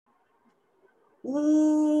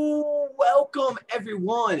Ooh, welcome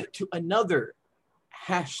everyone to another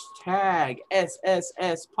hashtag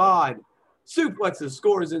SSS pod, suplexes,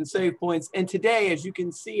 scores, and save points. And today, as you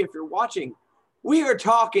can see if you're watching, we are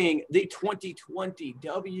talking the 2020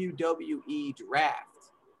 WWE Draft.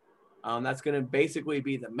 That's going to basically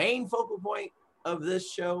be the main focal point of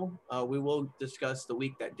this show. We will discuss the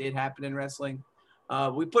week that did happen in wrestling.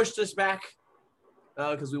 We pushed this back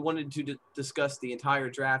because we wanted to discuss the entire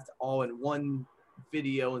draft all in one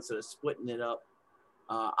video instead of splitting it up.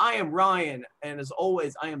 I am Ryan, and as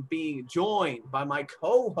always, I am being joined by my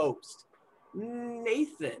co-host,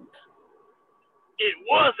 Nathan. It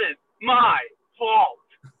wasn't my fault.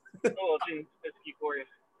 Oh, Gene Pisky for you.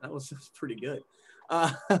 That was pretty good.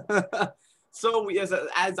 So,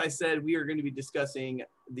 as I said, we are going to be discussing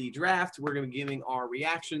the draft. We're going to be giving our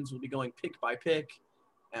reactions. We'll be going pick by pick.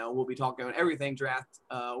 And we'll be talking about everything draft.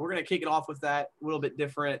 We're going to kick it off with that, a little bit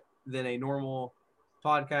different than a normal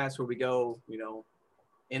podcast where we go,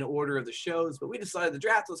 in order of the shows. But we decided the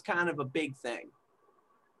draft was kind of a big thing.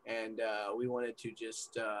 And we wanted to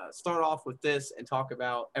just start off with this and talk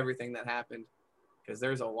about everything that happened because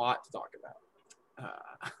there's a lot to talk about.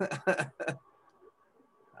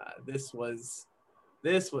 This was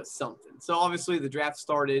something. So obviously the draft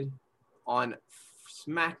started on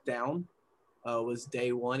SmackDown. Was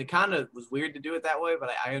day one. It kind of was weird to do it that way,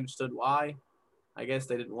 but I understood why. I guess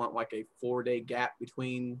they didn't want like a 4-day gap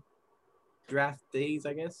between draft days,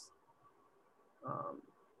 I guess.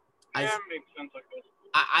 Makes sense, I guess.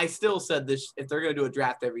 I still said this, if they're going to do a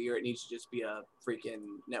draft every year, it needs to just be a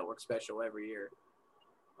freaking network special every year.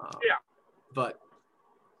 Yeah. But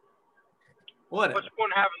whatever. What's the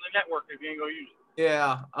point of having the network if you ain't going to use it?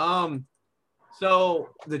 Yeah. So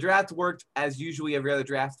the draft worked as usually every other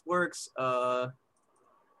draft works.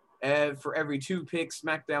 And for every 2 picks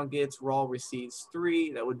SmackDown gets, Raw receives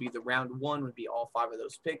 3. That would be the round 1 would be all 5 of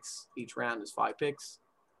those picks. Each round is 5 picks.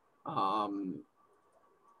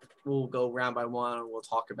 We'll go round by one and we'll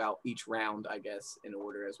talk about each round, I guess, in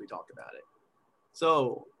order as we talk about it.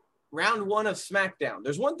 So round 1 of SmackDown.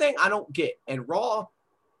 There's one thing I don't get, and Raw,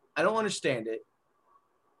 I don't understand it.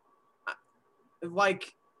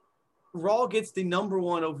 Raw gets the number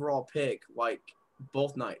 1 overall pick,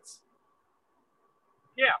 both nights.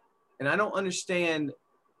 Yeah. And I don't understand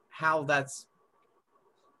how that's,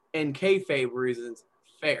 in kayfabe reasons,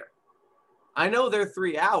 fair. I know they're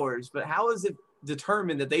 3 hours, but how is it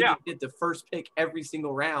determined that they get the first pick every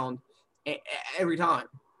single round, every time?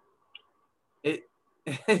 It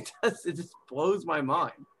just blows my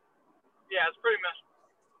mind. Yeah, it's pretty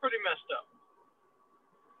messed up.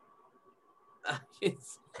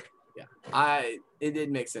 It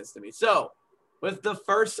didn't make sense to me. So, with the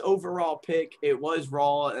first overall pick, it was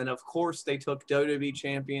Raw, and of course they took WWE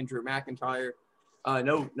champion Drew McIntyre.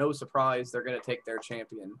 No surprise, they're gonna take their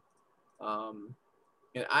champion. And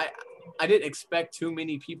I didn't expect too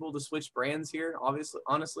many people to switch brands here.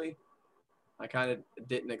 Honestly, I kind of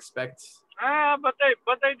didn't expect. But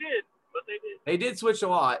they did. They did switch a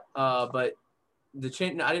lot. But I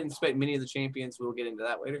didn't expect many of the champions. We'll get into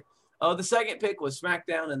that later. The second pick was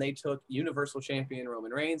SmackDown, and they took Universal Champion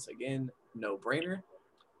Roman Reigns. Again, no-brainer.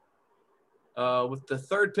 With the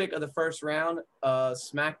third pick of the first round,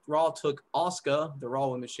 Raw took Asuka, the Raw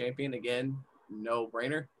Women's Champion. Again,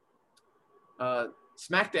 no-brainer.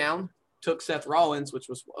 SmackDown took Seth Rollins, which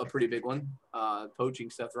was a pretty big one, poaching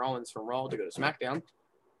Seth Rollins from Raw to go to SmackDown.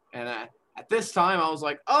 And at this time, I was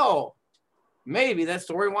like, oh, maybe that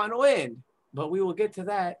storyline will end. But we will get to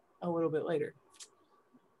that a little bit later.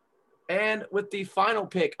 And with the final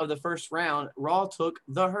pick of the first round, Raw took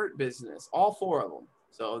The Hurt Business, all 4 of them.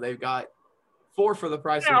 So they've got 4 for the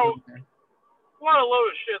price of one. What a load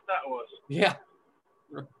of shit that was. Yeah.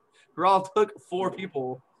 Raw took 4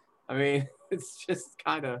 people. I mean, it's just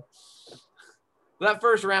kind of that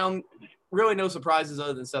first round, really no surprises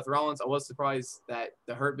other than Seth Rollins. I was surprised that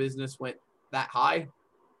The Hurt Business went that high,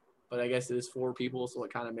 but I guess it is 4 people, so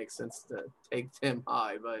it kind of makes sense to take them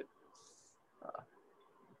high. But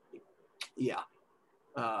yeah,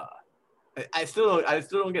 I still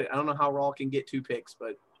don't get it. I don't know how Raw can get 2 picks,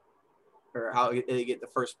 or how they get the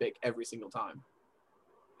first pick every single time.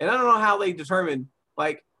 And I don't know how they determine.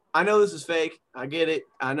 I know this is fake. I get it.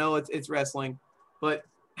 I know it's wrestling, but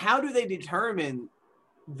how do they determine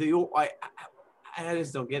I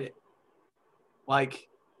just don't get it. I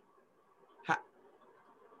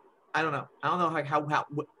don't know. I don't know how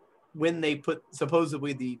when they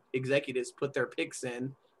supposedly the executives put their picks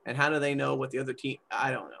in, and how do they know what the other team? I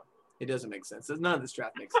don't know. It doesn't make sense. None of this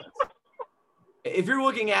draft makes sense. If you're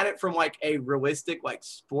looking at it from a realistic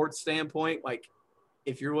sports standpoint,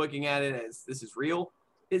 if you're looking at it as this is real,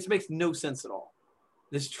 it makes no sense at all.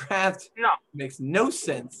 This draft No. makes no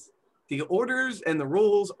sense. The orders and the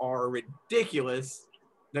rules are ridiculous.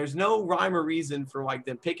 There's no rhyme or reason for like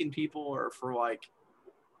them picking people or for like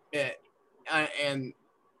it. And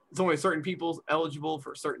it's only certain people eligible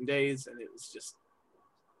for certain days, and it was just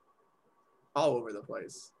all over the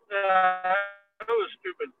place. It was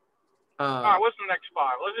stupid. All right, what's the next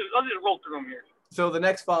 5? Let's just roll through them here. So the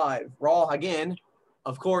next 5, Raw again,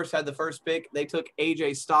 of course, had the first pick. They took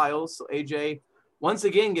AJ Styles. So AJ once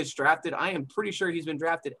again gets drafted. I am pretty sure he's been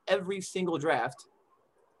drafted every single draft.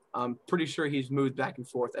 I'm pretty sure he's moved back and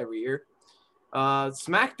forth every year.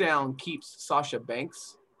 SmackDown keeps Sasha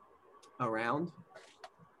Banks around.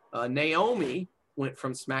 Naomi went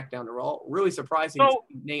from SmackDown to Raw. Really surprising to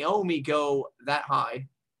see Naomi go that high.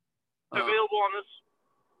 Available on this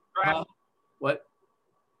draft? What?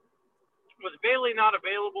 Was Bailey not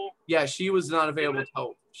available? Yeah, she was not available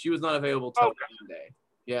till Monday.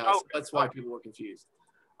 Yeah, so that's why people were confused.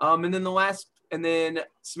 And then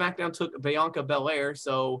SmackDown took Bianca Belair.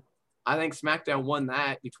 So I think SmackDown won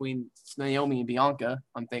that between Naomi and Bianca.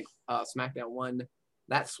 I think SmackDown won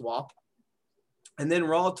that swap. And then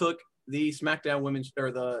Raw took the SmackDown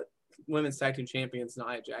the women's tag team champions,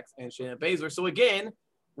 Nia Jax and Shayna Baszler. So again,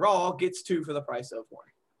 Raw gets 2 for the price of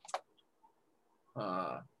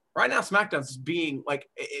 1. Right now, SmackDown's being like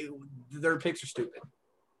their picks are stupid.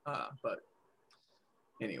 But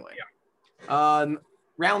anyway,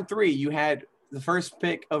 round 3, you had the first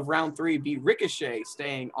pick of round 3 be Ricochet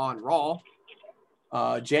staying on Raw.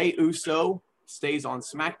 Jey Uso stays on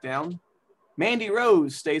SmackDown. Mandy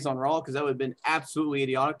Rose stays on Raw because that would have been absolutely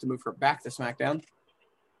idiotic to move her back to SmackDown.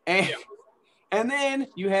 And then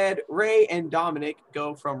you had Rey and Dominic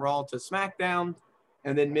go from Raw to SmackDown,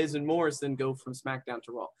 and then Miz and Morrison go from SmackDown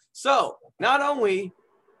to Raw. So not only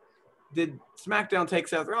did SmackDown take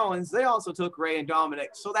Seth Rollins, they also took Rey and Dominic.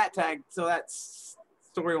 So that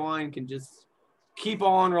storyline can just keep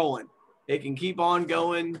on rolling. It can keep on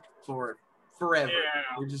going for forever. Yeah.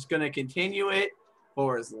 We're just going to continue it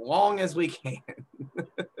for as long as we can.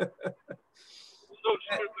 So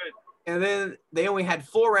stupid. And then they only had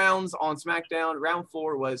 4 rounds on SmackDown. Round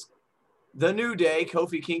 4 was The New Day,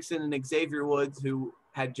 Kofi Kingston and Xavier Woods, who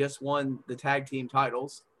had just won the tag team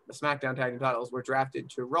titles, the SmackDown tag team titles, were drafted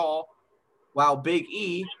to Raw, while Big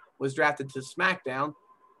E was drafted to SmackDown.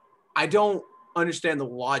 I don't understand the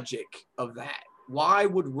logic of that. Why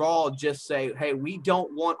would Raw just say, hey, we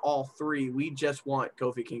don't want all 3. We just want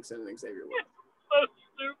Kofi Kingston and Xavier Woods? So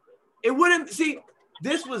stupid. It wouldn't, see,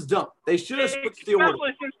 this was dumb. They should have switched the order.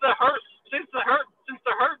 Especially since the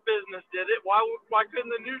Hurt business did it. Why couldn't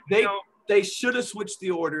the New They should have switched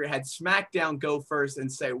the order, had SmackDown go first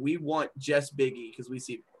and say, we want just Big E because we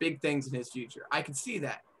see big things in his future. I can see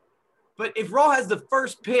that. But if Raw has the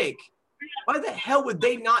first pick, why the hell would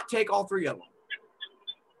they not take all 3 of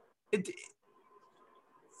them?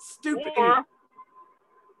 Stupid. Or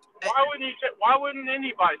why wouldn't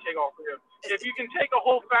anybody take all 3 of them? If you can take a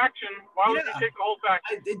whole faction, why would you take a whole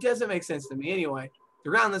faction? It doesn't make sense to me. Anyway, to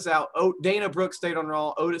round this out, Dana Brooke stayed on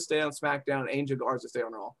Raw, Otis stayed on SmackDown, Angel Garza stayed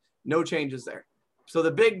on Raw. No changes there. So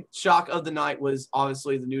the big shock of the night was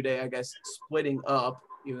obviously the New Day, I guess, splitting up,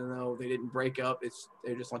 even though they didn't break up.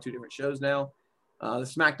 They're just on 2 different shows now. The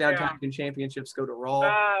SmackDown Tag Team Championships go to Raw.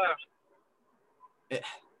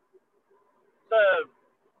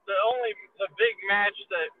 The big match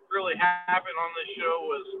that really happened on this show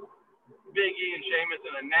was Big E and Sheamus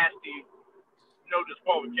in a nasty no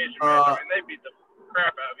disqualification match. I mean, they beat the crap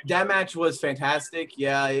out of each other. That match was fantastic.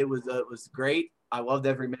 Yeah, it was great. I loved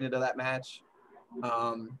every minute of that match.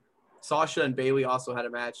 Sasha and Bayley also had a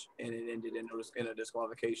match, and it ended in a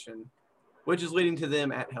disqualification, which is leading to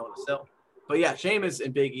them at Hell in a Cell. But yeah, Sheamus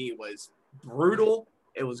and Big E was brutal.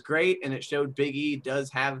 It was great, and it showed Big E does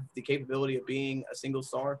have the capability of being a single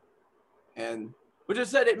star. And which I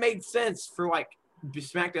said it made sense for like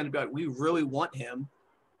SmackDown to be like, we really want him,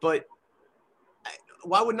 but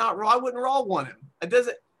why wouldn't Raw want him? It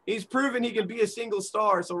doesn't. He's proven he can be a single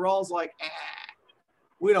star, so Raw's like,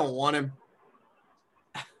 we don't want him.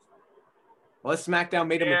 Well, SmackDown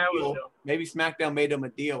made him a deal. Maybe SmackDown made him a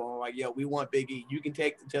deal. And we're like, yo, we want Big E. You can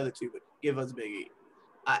take the other 2, but give us Big E.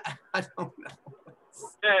 I don't know.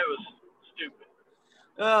 Yeah, it was stupid.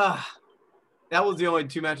 That was the only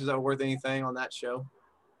 2 matches that were worth anything on that show.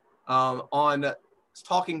 On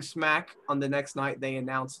Talking Smack on the next night, they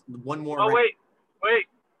announced one more. Oh, wait.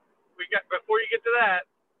 Before you get to that,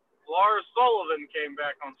 Lars Sullivan came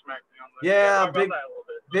back on SmackDown. Yeah,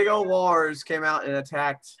 big old Lars came out and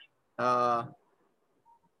attacked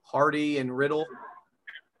Hardy and Riddle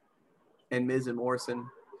and Miz and Morrison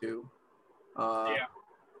too.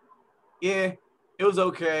 Yeah, It was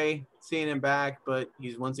okay seeing him back, but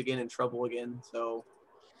he's once again in trouble again. So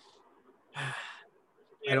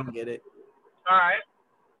I don't get it. All right.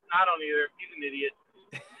 I don't either. He's an idiot.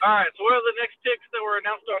 All right. So what are the next picks that were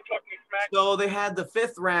announced on Talking Smack? So they had the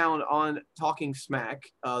 5th round on Talking Smack.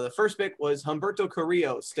 The first pick was Humberto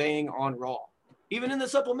Carrillo staying on Raw. Even in the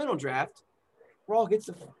supplemental draft, Raw gets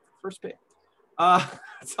the first pick.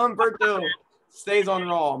 Humberto stays on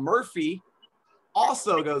Raw. Murphy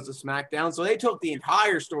also goes to SmackDown. So they took the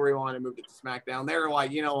entire storyline and moved it to SmackDown. They were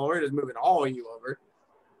like, we're just moving all of you over.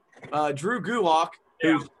 Drew Gulak,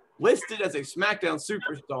 who's listed as a SmackDown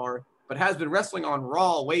superstar, but has been wrestling on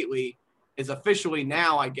Raw lately, is officially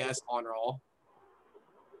now, I guess, on Raw.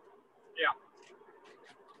 Yeah.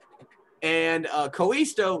 And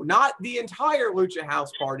Kalisto, not the entire Lucha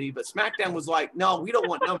House Party, but SmackDown was like, no, we don't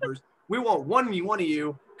want numbers. We want one of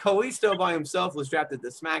you. Kalisto by himself was drafted to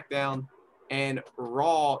SmackDown, and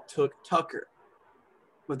Raw took Tucker.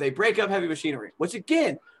 But they break up Heavy Machinery, which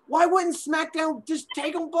again, why wouldn't SmackDown just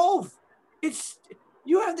take them both?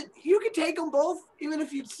 You can take them both, even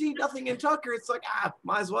if you see nothing in Tucker. It's like,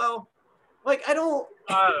 might as well. Like, I don't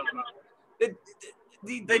know. They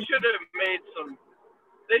should have made some.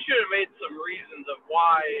 They should have made some reasons of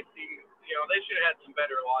why. They should have had some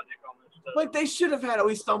better logic on this stuff. Like, they should have had at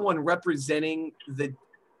least someone representing the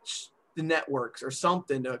networks or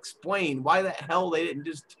something to explain why the hell they didn't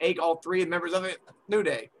just take all 3 members of it New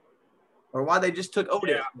Day, or why they just took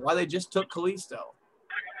Otis, why they just took Kalisto.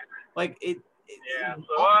 Like it. Yeah.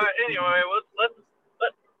 So anyway,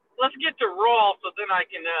 let's get to Raw, so then I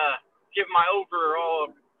can give my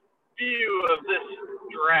overall view of this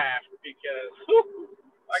draft, because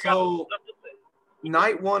I got some stuff to say.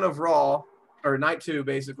 Night 1 of Raw, or night 2,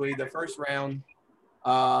 basically the first round.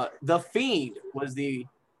 The Fiend was the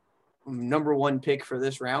number 1 pick for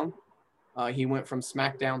this round. He went from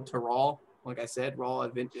SmackDown to Raw. Like I said, Raw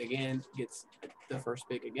event again gets the first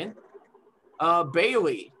pick again.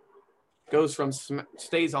 Bayley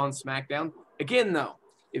stays on SmackDown. Again, though,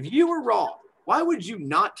 if you were Raw, why would you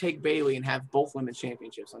not take Bayley and have both women's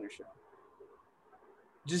championships on your show?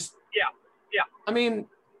 Yeah. I mean,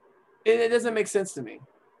 it doesn't make sense to me.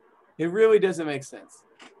 It really doesn't make sense.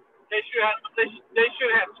 They should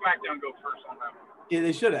have SmackDown go first on that one. Yeah,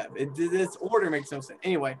 they should have. This order makes no sense.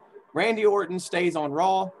 Anyway, Randy Orton stays on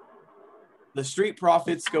Raw. The Street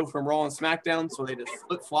Profits go from Raw and SmackDown, so they just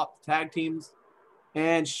flip-flop the tag teams.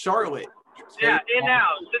 And Charlotte. Yeah,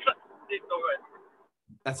 in-house. Go ahead.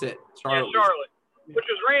 That's it. Charlotte. Which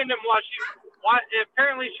was random.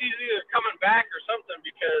 Apparently she's either coming back or something,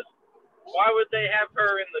 because why would they have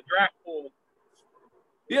her in the draft pool?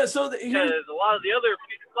 Yeah, so because a lot of the other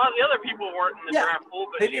people weren't in the draft pool.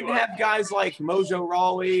 But they didn't have guys like Mojo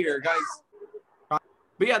Rawley or guys. But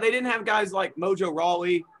yeah, they didn't have guys like Mojo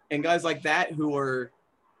Rawley and guys like that who were,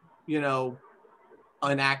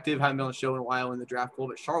 inactive, haven't been on the show in a while in the draft pool.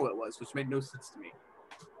 But Charlotte was, which made no sense to me.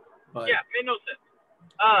 But, yeah, made no sense.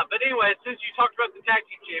 But anyway, since you talked about the tag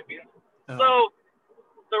team champions, so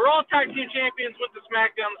the Raw tag team champions went to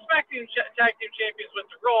SmackDown, the SmackDown tag team champions went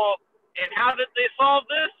to Raw, and how did they solve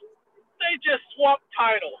this? They just swapped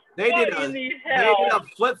titles. They did a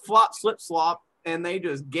flip-flop, slip-slop, and they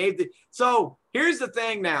just gave the – so here's the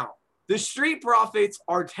thing now. The Street Profits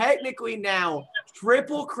are technically now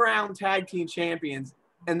Triple Crown tag team champions,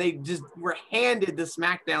 and they just were handed the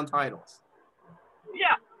SmackDown titles.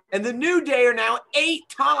 Yeah. And the New Day are now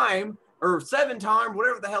 8-time or 7-time,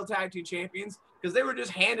 whatever the hell, tag team champions, because they were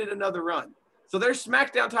just handed another run. So their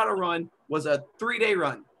SmackDown title run was a 3-day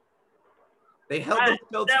run. They held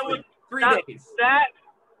those belts for 3 days. That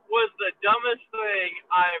was the dumbest thing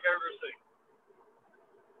I've ever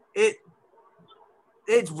seen.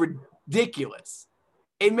 It's ridiculous.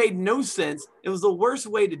 It made no sense. It was the worst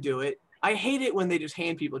way to do it. I hate it when they just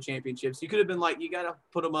hand people championships. You could have been like, you got to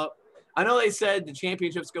put them up. I know they said the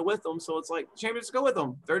championships go with them, so it's like, championships go with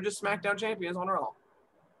them. They're just SmackDown champions on Raw.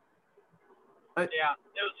 Yeah,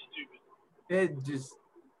 it was stupid.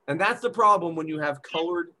 And that's the problem when you have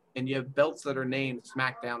colored and you have belts that are named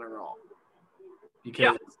SmackDown and Raw.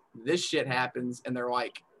 Because this shit happens and they're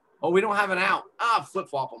like, oh, we don't have an out.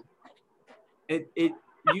 Flip-flop them.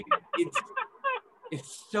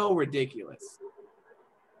 It's so ridiculous.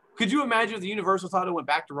 Could you imagine if the Universal title went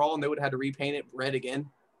back to Raw and they would have had to repaint it red again?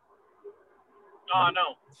 Oh,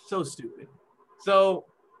 no. So stupid. So,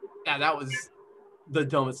 yeah, that was the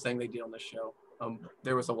dumbest thing they did on this show.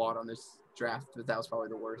 There was a lot on this draft, but that was probably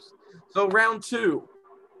the worst. So, round 2,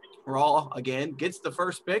 Raw, again, gets the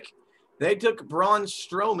first pick. They took Braun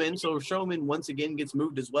Strowman, so Strowman once again gets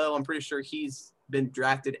moved as well. I'm pretty sure he's been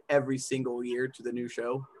drafted every single year to the new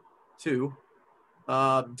show, too.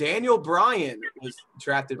 Daniel Bryan was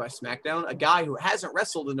drafted by SmackDown, a guy who hasn't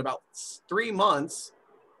wrestled in about 3 months.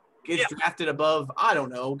 Gets drafted above, I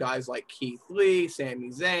don't know, guys like Keith Lee,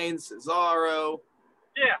 Sami Zayn, Cesaro.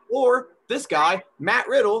 Yeah. Or this guy, Matt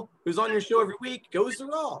Riddle, who's on your show every week, goes to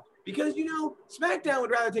Raw. Because, SmackDown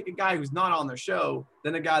would rather take a guy who's not on their show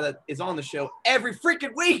than a guy that is on the show every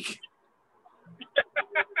freaking week.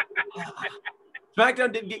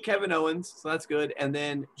 SmackDown did get Kevin Owens, so that's good. And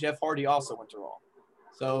then Jeff Hardy also went to Raw.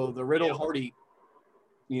 So the Riddle-Hardy,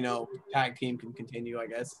 tag team can continue, I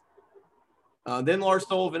guess. Then Lars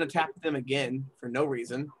Sullivan attacked them again for no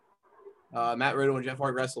reason. Matt Riddle and Jeff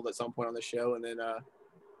Hardy wrestled at some point on the show, and then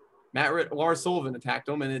Lars Sullivan attacked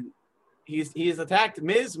him, and then he's attacked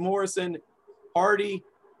Miz, Morrison, Hardy,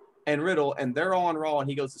 and Riddle, and they're all on Raw, and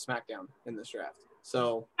he goes to SmackDown in this draft.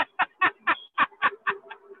 So,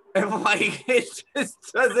 and it just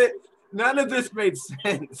doesn't. None of this made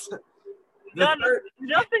sense. Nothing.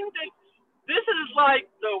 This is like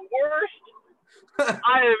the worst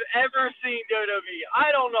I have ever seen WWE.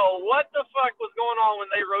 I don't know what the fuck was going on when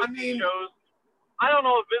they wrote these shows. I don't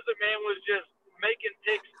know if Vince McMahon was just making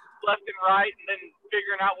picks left and right and then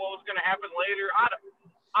figuring out what was going to happen later.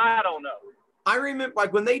 I don't know. I remember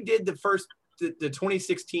when they did the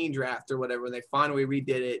 2016 draft or whatever, when they finally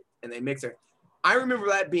redid it and they mixed it. I remember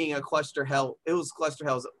that being a cluster hell. It was cluster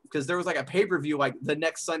hell because there was a pay-per-view the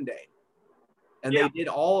next Sunday. And they did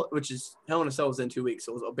which is Hell in a Cell was in 2 weeks.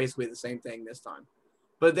 So it was basically the same thing this time.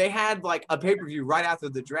 But they had a pay-per-view right after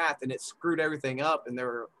the draft and it screwed everything up.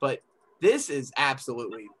 But this is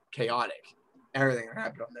absolutely chaotic. Everything that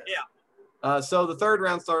happened on this. Yeah. So the third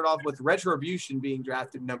round started off with Retribution being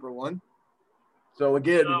drafted number 1. So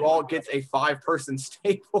again, Raw gets a 5-person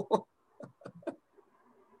stable.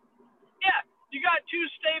 Yeah, you got 2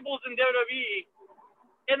 stables in WWE,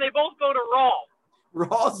 and they both go to Raw.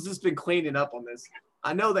 Raw's just been cleaning up on this.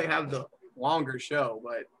 I know they have the longer show,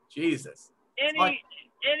 but Jesus. Any NXT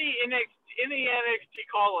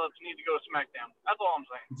call-ups need to go to SmackDown. That's all I'm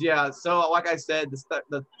saying. Yeah, so like I said,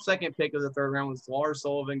 the second pick of the third round was Lars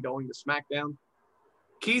Sullivan going to SmackDown.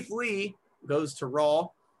 Keith Lee goes to Raw.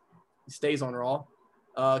 He stays on Raw.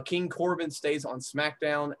 King Corbin stays on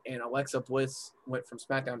SmackDown, and Alexa Bliss went from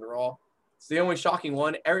SmackDown to Raw. It's the only shocking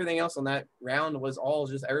one. Everything else on that round was all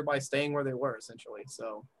just everybody staying where they were, essentially.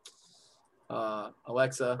 So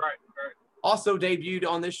Alexa also debuted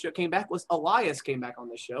on this show, Elias came back on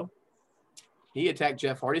this show. He attacked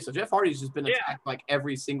Jeff Hardy. So Jeff Hardy's just been attacked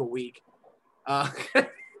every single week. He's like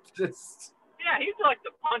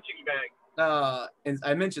the punching bag. And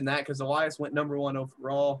I mentioned that because Elias went number 1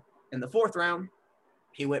 overall in the 4th round.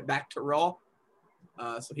 He went back to Raw.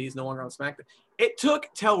 So he's no longer on SmackDown. It took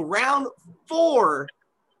till round 4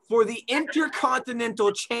 for the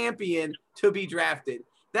Intercontinental Champion to be drafted.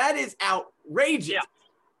 That is outrageous. Yeah.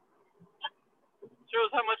 Shows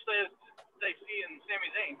how much they see in Sami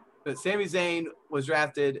Zayn. But Sami Zayn was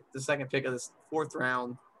drafted the second pick of the 4th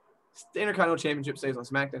round. The Intercontinental Championship stays on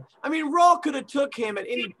SmackDown. I mean, Raw could have took him at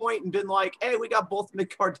any point and been like, hey, we got both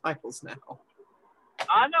mid-card titles now.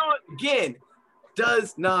 I know it. Again,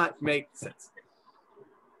 does not make sense.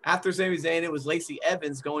 After Sami Zayn, it was Lacey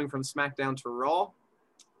Evans going from SmackDown to Raw.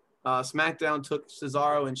 SmackDown took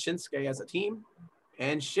Cesaro and Shinsuke as a team.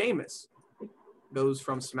 And Sheamus goes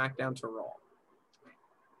from SmackDown to Raw.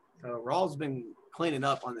 So Raw's been cleaning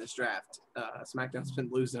up on this draft. SmackDown's been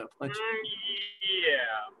losing a bunch. Yeah,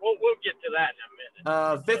 we'll get to that in a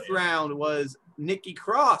minute. 5th round was Nikki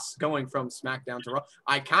Cross going from SmackDown to Raw.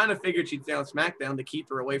 I kind of figured she'd stay on SmackDown to keep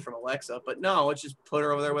her away from Alexa, but no, let's just put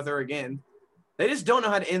her over there with her again. They just don't know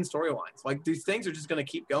how to end storylines. These things are just going to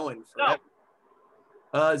keep going forever.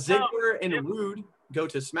 No. Ziggler and Rude go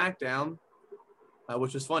to SmackDown,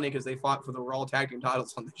 which was funny because they fought for the Raw Tag Team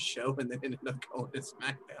titles on the show and then ended up going to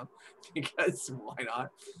SmackDown because why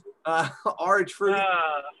not?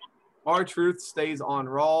 R-Truth stays on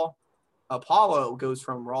Raw. Apollo goes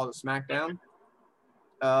from Raw to SmackDown.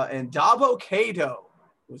 And Dabo Kato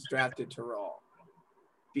was drafted to Raw.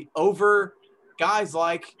 Over guys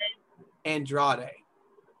like Andrade. Yeah.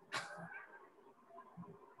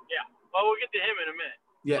 Well, we'll get to him in a minute.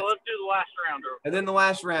 Yeah. So let's do the last round. And then the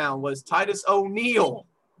last round was Titus O'Neil.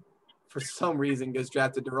 For some reason, goes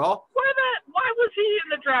drafted to Raw. Why was he in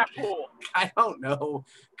the draft pool? I don't know.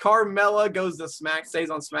 Carmella goes to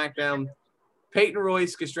stays on SmackDown. Peyton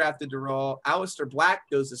Royce gets drafted to Raw. Aleister Black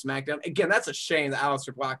goes to SmackDown. Again, that's a shame that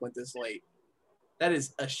Aleister Black went this late. That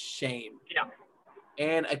is a shame. Yeah.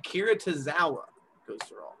 And Akira Tozawa goes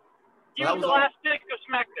to Raw. He was the last pick of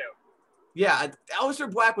SmackDown. Yeah,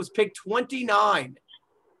 Aleister Black was picked 29.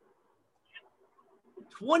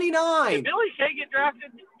 29. Did Billy Kay get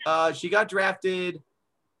drafted? She got drafted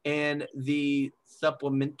in the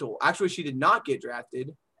supplemental. Actually, she did not get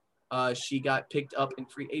drafted. She got picked up in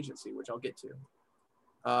free agency, which I'll get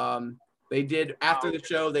to. They did, after the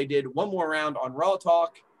show, they did one more round on Raw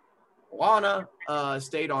Talk. Lana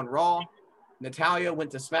stayed on Raw. Natalya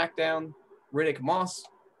went to SmackDown. Riddick Moss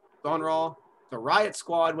on Raw. The Riot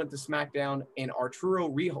Squad went to SmackDown. And Arturo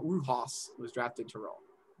Rujas was drafted to Raw.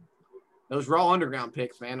 Those Raw Underground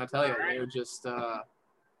picks, man, I tell you, they were just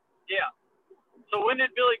Yeah. So when did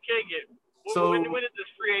Billy Kay get? When did this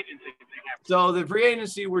free agency thing happen? So the free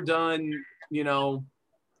agency were done, you know,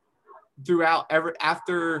 throughout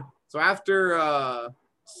after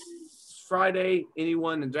Friday,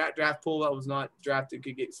 anyone in draft pool that was not drafted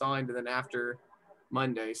could get signed, and then after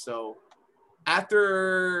Monday. So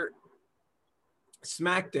after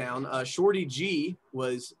SmackDown, Shorty G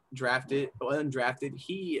was undrafted.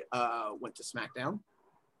 He went to SmackDown.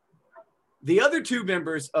 The other two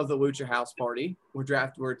members of the Lucha House Party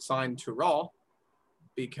were signed to Raw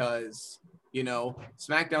because, you know,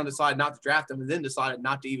 SmackDown decided not to draft them and then decided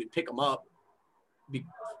not to even pick them up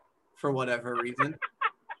for whatever reason.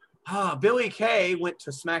 Billy Kay went to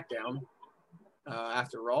SmackDown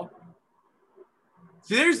after Raw.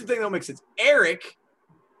 See, there's the thing that makes sense. Eric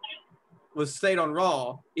stayed on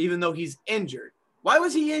Raw even though he's injured. Why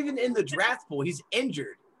was he even in the draft pool? He's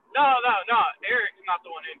injured. No. Eric's not the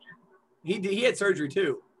one injured. He had surgery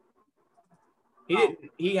too.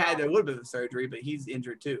 He had a little bit of surgery, but he's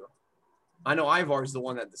injured too. I know Ivar's the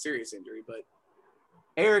one that had the serious injury, but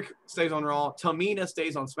Eric stays on Raw. Tamina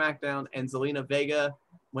stays on SmackDown, and Zelina Vega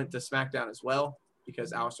went to SmackDown as well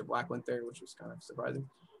because Aleister Black went there, which was kind of surprising.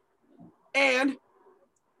 And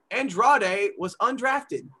Andrade was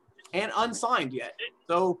undrafted and unsigned yet.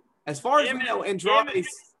 So as far as we know, Andrade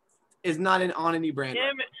is not on any brand.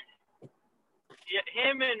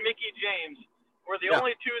 Him and Mickie James were the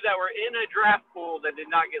only two that were in a draft pool that did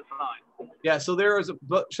not get signed. Yeah, so there was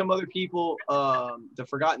some other people. The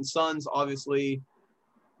Forgotten Sons, obviously,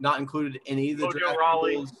 not included in any of the draft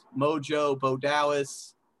pools. Mojo, Bo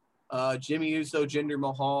Dallas, Jimmy Uso, Jinder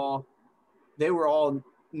Mahal. They were all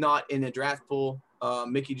not in a draft pool.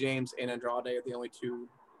 Mickie James and Andrade are the only two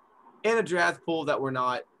in a draft pool that were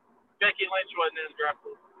not. Becky Lynch wasn't in the draft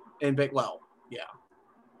pool.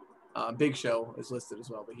 Big Show is listed as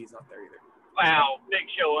well, but he's not there either. Wow, Big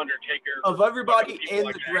Show, Undertaker. Of everybody in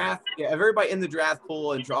the draft, everybody in the draft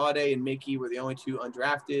pool, Andrade and Mickie were the only two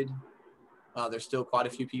undrafted. There's still quite a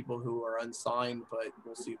few people who are unsigned, but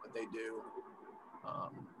we'll see what they do.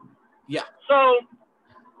 So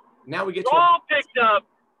now we get Raw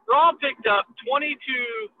picked up 22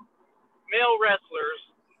 male wrestlers,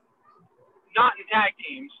 not in tag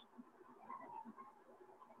teams,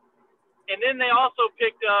 and then they also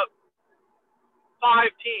picked up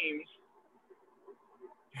 5 teams.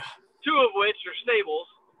 Yeah. 2 of which are stables.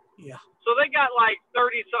 Yeah. So they got like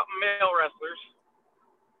 30-something male wrestlers.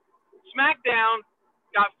 SmackDown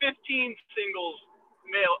got 15 singles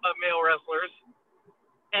male wrestlers,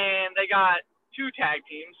 and they got 2 tag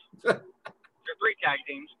teams. Or 3 tag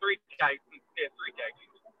teams. 3 tag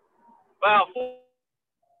teams. Wow, 4.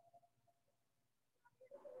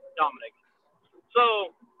 Dominic.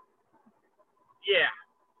 So, yeah.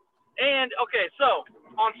 And, okay, so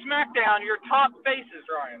on SmackDown, your top faces,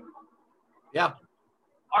 Ryan. Yeah.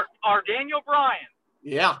 Are Daniel Bryan.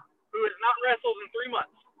 Yeah. Who has not wrestled in 3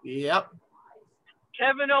 months. Yep.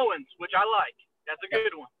 Kevin Owens, which I like. That's a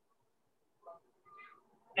good one.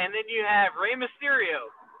 And then you have Rey Mysterio,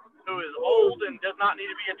 who is old and does not need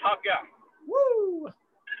to be a tough guy. Woo!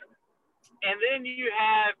 And then you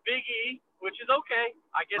have Big E, which is okay.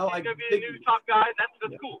 I guess he's going to be the new top guy. That's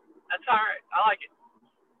cool. That's all right. I like it.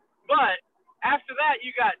 But after that,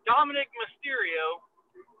 you got Dominic Mysterio.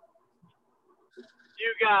 You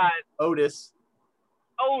got Otis.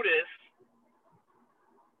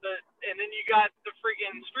 And then you got the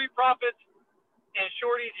freaking Street Profits and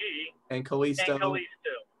Shorty G. And Kalisto.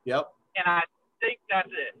 Yep. And I think that's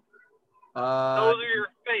it. Those are your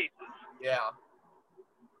faces. Yeah.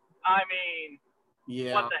 I mean,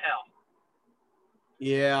 yeah. What the hell?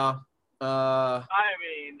 Yeah. I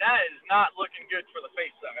mean, that is not looking good for the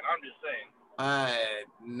face of it. I'm just saying.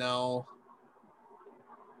 No.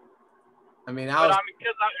 I mean,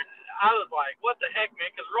 because I was like, what the heck, man?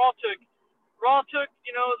 Because Raw took,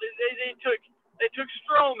 you know, they took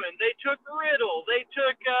Strowman, they took Riddle, they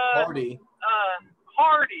took Hardy.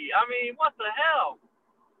 I mean, what the hell?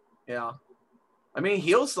 Yeah. I mean,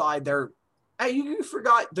 heel side, hey, you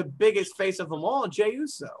forgot the biggest face of them all, Jey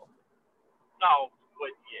Uso. No,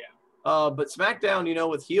 but yeah. But SmackDown, you know,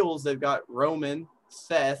 with heels, they've got Roman,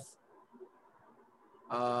 Seth,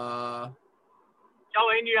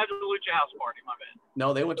 Oh, and you have the Lucha House Party. My bad.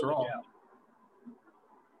 No, they went to Raw. Yeah.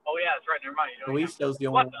 Oh yeah, that's right. Never mind. Kalisto's the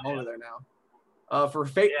only one over there now. For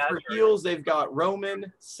heels, they've got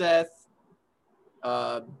Roman, Seth,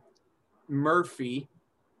 Murphy,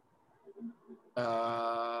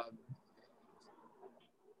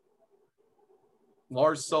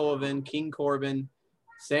 Lars Sullivan, King Corbin,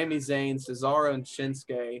 Sami Zayn, Cesaro and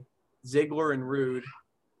Shinsuke, Ziggler and Rude.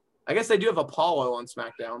 I guess they do have Apollo on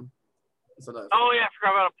SmackDown. Oh yeah, I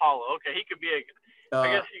forgot about Apollo. Okay, he could be I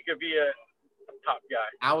guess he could be a top guy.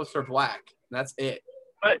 Aleister Black. That's it.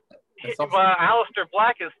 But Aleister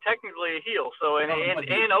Black is technically a heel, so and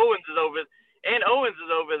Owens is over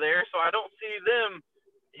there, so I don't see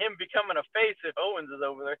him becoming a face if Owens is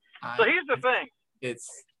over there. So here's the thing.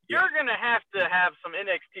 You're gonna have to have some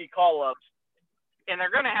NXT call-ups, and they're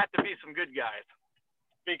gonna have to be some good guys,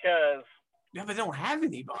 because but they don't have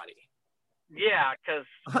anybody. Yeah, because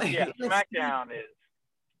SmackDown is.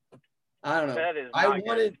 I don't know. That is. I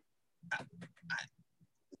wanted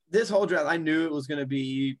this whole draft. I knew it was going to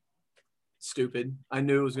be stupid. I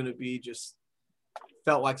knew it was going to be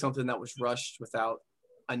felt like something that was rushed without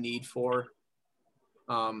a need for.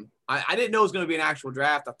 I didn't know it was going to be an actual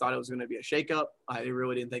draft. I thought it was going to be a shakeup. I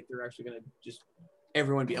really didn't think they were actually going to just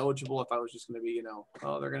everyone be eligible. I thought it was just going to be,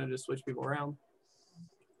 they're going to just switch people around.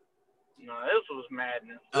 No, this was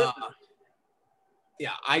madness.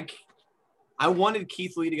 Yeah, I wanted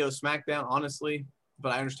Keith Lee to go SmackDown, honestly,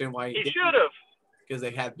 but I understand why he should have, because they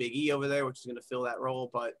have Big E over there, which is going to fill that role.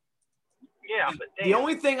 But the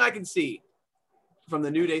only thing I can see from the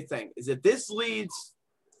New Day thing is if this leads,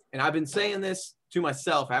 and I've been saying this to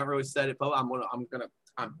myself, I haven't really said it, but I'm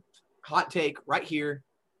hot take right here.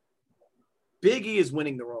 Big E is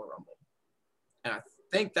winning the Royal Rumble, and I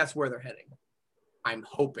think that's where they're heading. I'm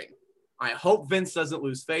hoping. I hope Vince doesn't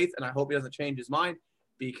lose faith, and I hope he doesn't change his mind,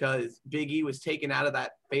 because Big E was taken out of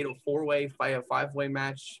that fatal five-way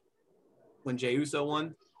match when Jey Uso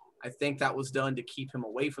won. I think that was done to keep him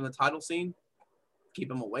away from the title scene,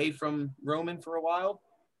 keep him away from Roman for a while.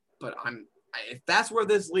 But if that's where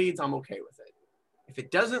this leads, I'm okay with it. If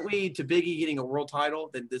it doesn't lead to Big E getting a world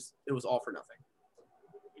title, then it was all for nothing.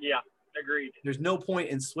 Yeah, agreed. There's no point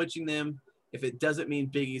in switching them if it doesn't mean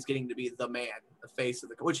Big E's getting to be the man, the face of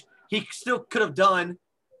the – which he still could have done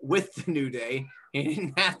with the New Day. He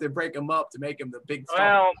didn't have to break him up to make him the big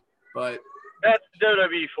star. Well, but that's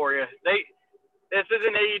WWE for you. This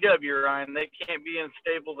isn't AEW, Ryan. They can't be in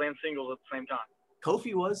stables and singles at the same time.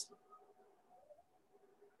 Kofi was.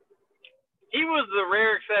 He was the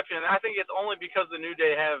rare exception. I think it's only because the New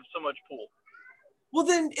Day have so much pull. Well,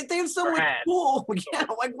 then, if they have so much pull,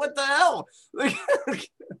 what the hell?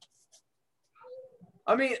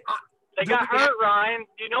 I mean, they got hurt, Ryan.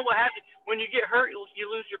 You know what happens when you get hurt?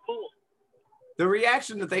 You lose your pool. The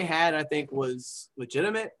reaction that they had, I think, was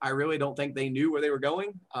legitimate. I really don't think they knew where they were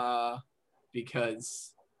going,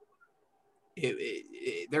 because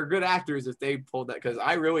they're good actors if they pulled that. Because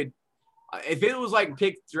if it was like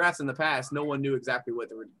pick drafts in the past, no one knew exactly where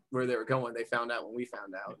they were going. They found out when we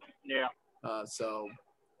found out. Yeah. So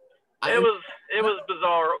it was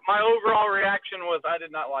bizarre. My overall reaction was I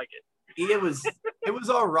did not like it. It was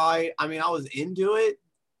all right. I mean, I was into it,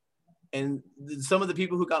 and some of the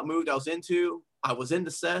people who got moved, I was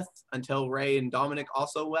into Seth until Ray and Dominic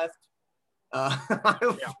also left. I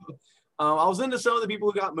was into some of the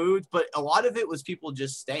people who got moved, but a lot of it was people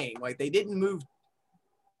just staying. Like, they didn't move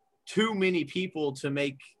too many people to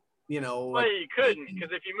make, Well, you couldn't,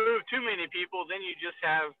 because if you move too many people, then you just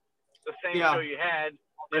have the same show you had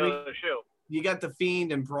the other show. You got The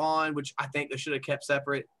Fiend and Braun, which I think they should have kept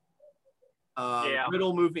separate.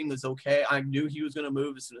 Riddle moving was okay. I knew he was going to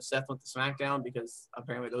move as soon as Seth went to SmackDown, because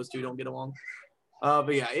apparently those two don't get along.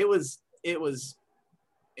 But yeah, it was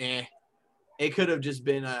It could have just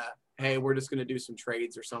been hey, we're just going to do some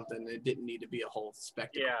trades or something. It didn't need to be a whole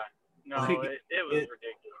spectacle. Yeah, no, it was ridiculous.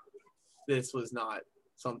 This was not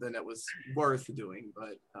something that was worth doing,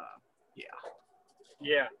 but yeah.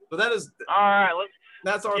 Yeah. But that is all right.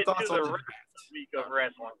 That's our thoughts on the week of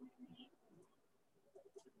wrestling.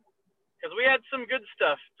 Because we had some good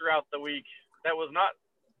stuff throughout the week that was not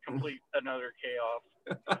complete another chaos.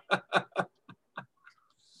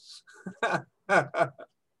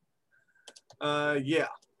 Yeah.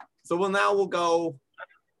 So we'll go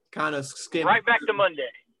kind of skim right back to Monday.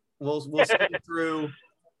 We'll skim through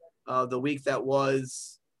the week that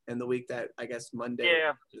was and the week that I guess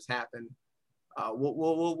Monday just happened.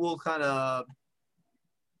 We'll kind of.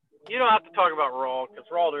 You don't have to talk about Raw, because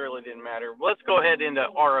Raw really didn't matter. Let's go ahead into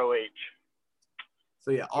ROH.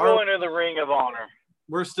 So yeah, going to the Ring of Honor.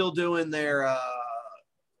 We're still doing their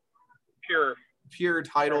pure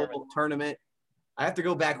title tournament. I have to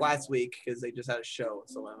go back last week because they just had a show,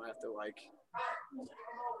 so I have to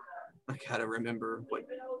I gotta remember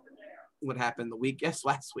what happened the week. Yes,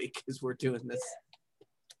 last week because we're doing this.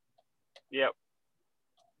 Yep.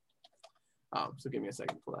 So give me a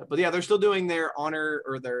second for that. But yeah, they're still doing their honor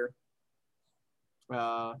or their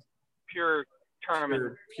pure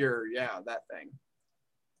tournament. Pure, yeah, that thing.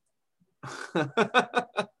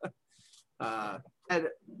 Had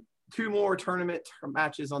 2 more tournament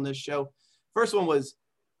matches on this show. First one was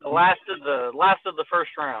the last of the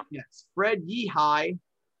first round. Yes, Fred Yehi.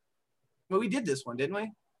 Well, we did this one, didn't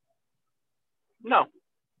we? No.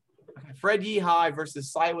 Okay. Fred Yehi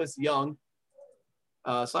versus Silas Young.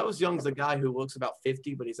 Silas Young's the guy who looks about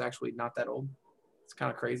 50, but he's actually not that old. It's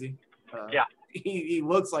kind of crazy. Yeah. He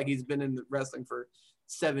looks like he's been in wrestling for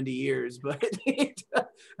 70 years, but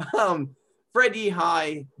Fred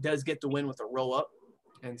Yehi does get the win with a roll up,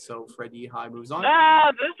 and so Fred Yehi moves on. This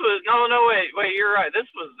was wait, you're right. This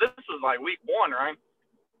was like week 1, right?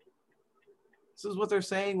 This is what they're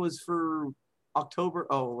saying was for October.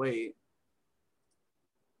 Oh wait,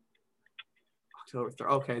 October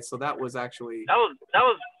 3rd. Okay, so that was actually that was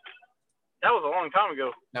a long time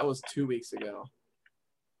ago. That was 2 weeks ago.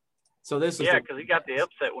 So this is because he got the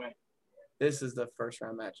upset win. This is the first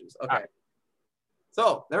round matches. Okay.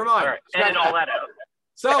 So never mind. All right. Edit all that out.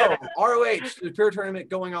 So ROH, the pure tournament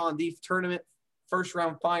going on. The tournament first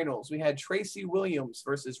round finals. We had Tracy Williams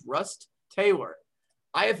versus Russ Taylor.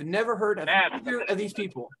 I have never heard of either of these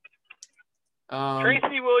people.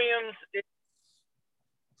 Tracy Williams.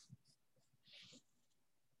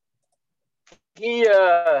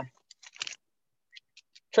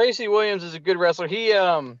 Tracy Williams is a good wrestler. He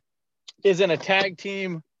is in a tag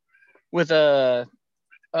team with I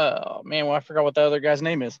forgot what the other guy's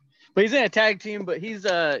name is. But he's in a tag team, but he's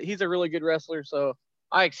a really good wrestler, so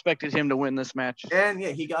I expected him to win this match. And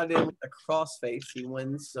yeah, he got in with a crossface. He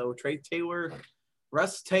wins. So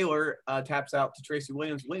Russ Taylor taps out to Tracy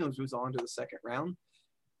Williams. Williams moves on to the second round.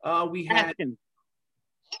 We had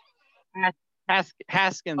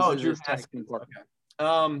Haskins. Oh, Drew Haskins.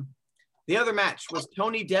 Okay. The other match was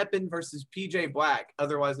Tony Deppen versus PJ Black,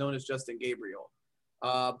 otherwise known as Justin Gabriel.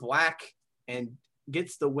 Black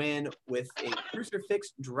gets the win with a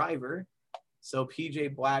crucifix driver. So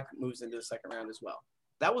PJ Black moves into the second round as well.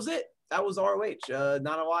 That was it. That was ROH.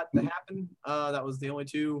 Not a lot that happened. That was the only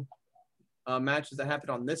 2 matches that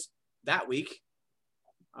happened on that week,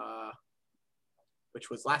 which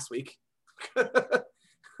was last week.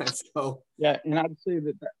 So yeah, and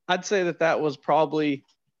I'd say that was probably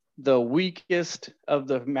the weakest of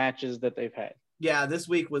the matches that they've had. Yeah, this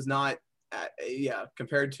week was not.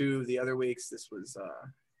 Compared to the other weeks, this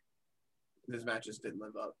matches didn't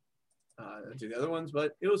live up to the other ones,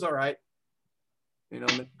 but it was all right.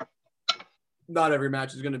 Not every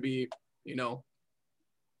match is going to be,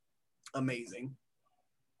 amazing.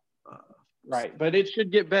 Right, but it should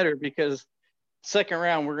get better because second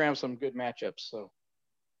round we're going to have some good matchups. So,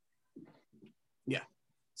 yeah.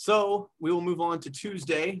 So we will move on to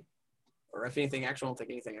Tuesday. Or if anything, actually, I don't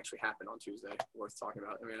think anything actually happened on Tuesday worth talking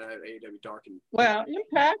about. I mean, I have AEW Dark and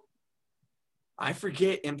Impact. I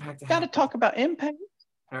forget Impact. Got to talk about Impact.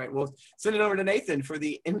 All right, well, send it over to Nathan for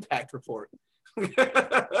the Impact report.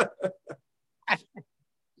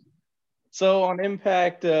 So on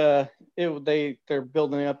Impact, they're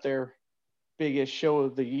building up their biggest show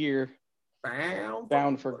of the year,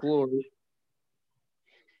 Bound for Glory,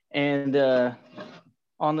 and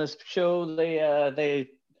on this show they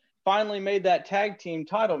finally made that tag team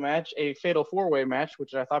title match a fatal 4-way match,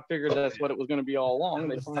 which I figured that's what it was going to be all along.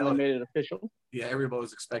 They finally made it official. Yeah, everybody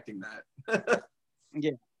was expecting that.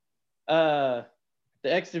 Yeah. The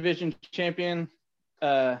X Division champion,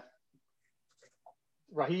 Raju,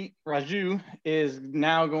 is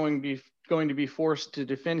now going to be forced to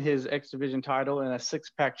defend his X Division title in a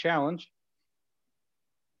 6-pack challenge.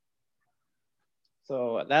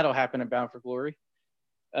 So that'll happen at Bound for Glory.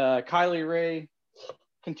 Kylie Ray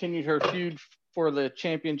continued her feud for the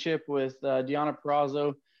championship with Deonna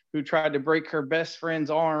Purrazzo, who tried to break her best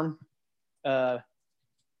friend's arm,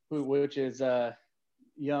 which is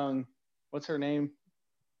Young. What's her name?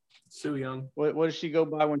 Su Yung. What does she go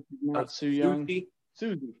by when she's not Su Yung?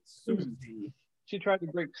 Susie. She tried to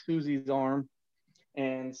break Susie's arm,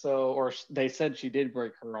 and so, or they said she did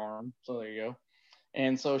break her arm. So there you go.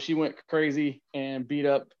 And so she went crazy and beat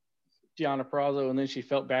up Deonna Purrazzo, and then she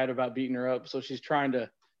felt bad about beating her up. So she's trying to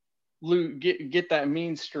get that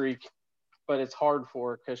mean streak, but it's hard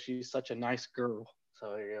for her because she's such a nice girl.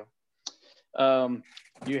 So there you go.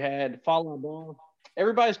 You had Fallah Ball.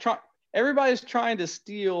 Everybody's trying to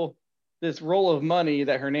steal this roll of money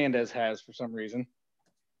that Hernandez has for some reason.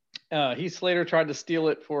 Heath Slater tried to steal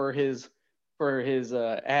it for his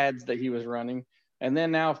ads that he was running, and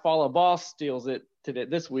then now Fallah Boss steals it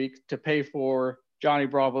this week to pay for Johnny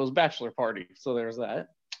Bravo's bachelor party. So there's that.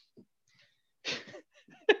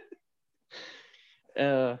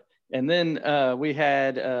 And then we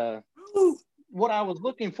had what I was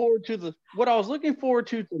looking forward to the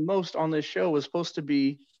most on this show was supposed to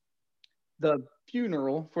be the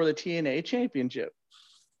funeral for the TNA championship.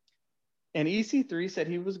 And EC3 said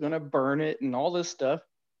he was going to burn it and all this stuff.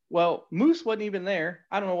 Well, Moose wasn't even there.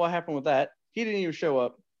 I don't know what happened with that. He didn't even show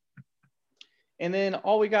up. And then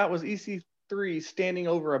all we got was EC3 standing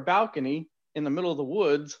over a balcony in the middle of the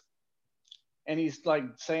woods. And he's like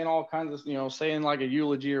saying all kinds of, saying like a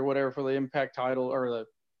eulogy or whatever for the Impact title or the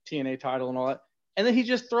TNA title and all that. And then he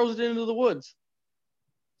just throws it into the woods.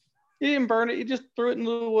 He didn't burn it. He just threw it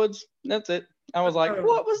into the woods. That's it. I was like,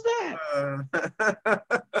 what was that?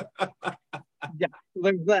 Yeah,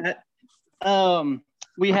 there's that.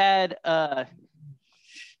 We had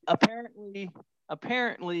apparently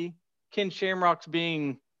Ken Shamrock's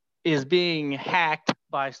is being hacked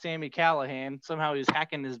by Sami Callihan. Somehow he's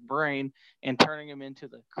hacking his brain and turning him into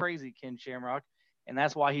the crazy Ken Shamrock. And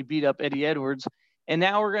that's why he beat up Eddie Edwards. And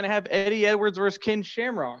now we're going to have Eddie Edwards versus Ken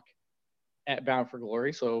Shamrock at Bound for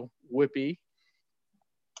Glory. So whippy.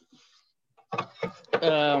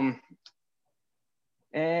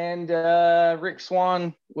 And Rick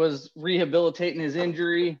Swann was rehabilitating his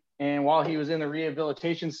injury. And while he was in the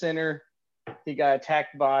rehabilitation center, he got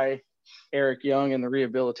attacked by Eric Young in the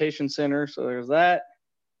rehabilitation center. So there's that.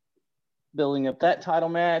 Building up that title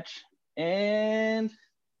match. And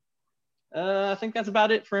I think that's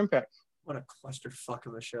about it for Impact. What a clusterfuck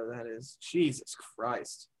of a show that is. Jesus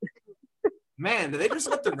Christ. Man, do they just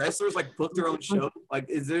let the wrestlers like book their own show? Like,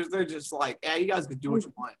 they're just like, yeah, you guys can do what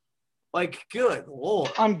you want. Like, good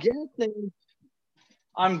Lord. I'm guessing.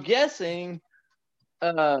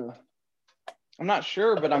 I'm not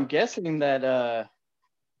sure, but I'm guessing that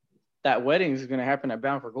that wedding is going to happen at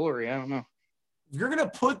Bound for Glory. I don't know. You're going to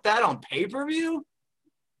put that on pay-per-view?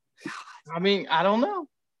 I mean, I don't know.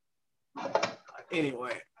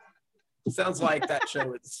 Anyway, sounds like that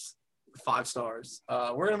show is 5 stars.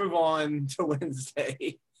 We're going to move on to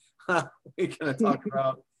Wednesday. We're going to talk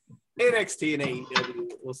about NXT and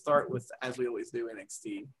AEW. We'll start with, as we always do,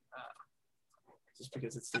 NXT, just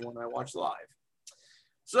because it's the one I watch live.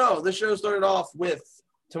 So the show started off with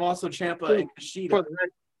Tommaso Ciampa and Kushida.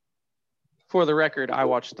 For the record, I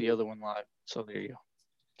watched the other one live, so there you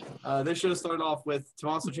go. This show started off with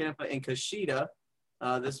Tommaso Ciampa and Kushida.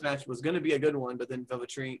 This match was going to be a good one, but then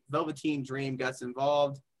Velveteen Dream got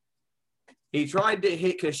involved. He tried to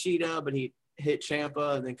hit Kushida, but he hit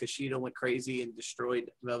Ciampa, and then Kushida went crazy and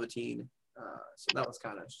destroyed Velveteen. So that was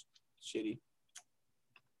kind of shitty.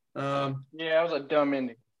 Yeah, it was a dumb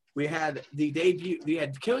ending. We had the debut. We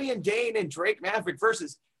had Killian Dane and Drake Maverick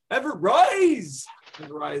versus Ever Rise.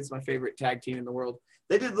 Ever Rise, my favorite tag team in the world.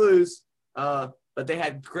 They did lose, but they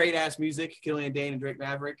had great-ass music, Killian Dane and Drake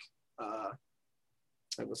Maverick.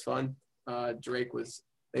 It was fun.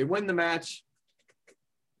 They win the match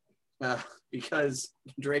because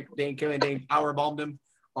Killian Dane powerbombed him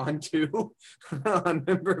onto a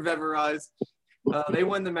member of Ever Rise. They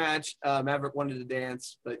won the match. Maverick wanted to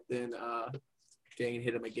dance, but then Dane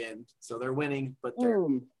hit him again. So they're winning, but they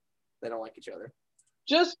don't like each other.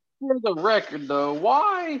 Just for the record, though,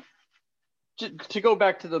 why, to go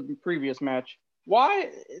back to the previous match, why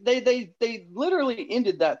they literally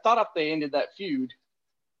ended that feud.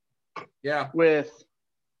 Yeah.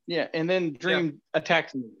 And then Dream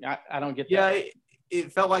attacks me. I don't get that. Yeah,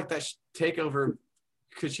 it felt like that takeover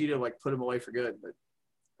Kushida like put him away for good, but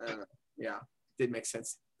yeah, did make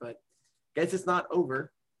sense. But guess it's not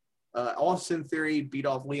over. Austin Theory beat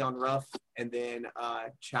off Leon Ruff and then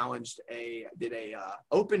did a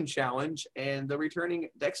open challenge, and the returning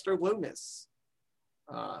Dexter Lumis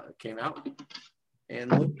came out,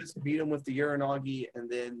 and Lumis beat him with the Uranagi and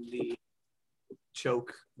then the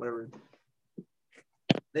choke, whatever.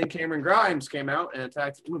 Then Cameron Grimes came out and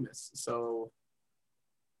attacked Lumis. So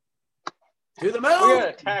to the moon. We got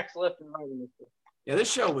attacks left and right in this show. Yeah, this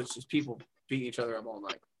show was just people beating each other up all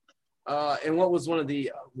night. And what was one of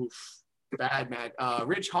the bad match?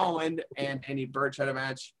 Rich Holland and Danny Burch had a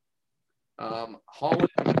match. Holland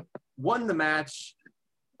won the match,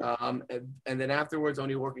 and then afterwards,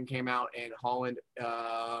 Oney Lorcan came out and Holland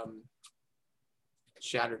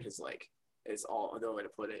shattered his leg. Is all the way to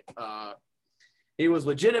put it. He was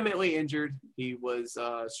legitimately injured. He was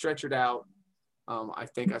stretchered out. I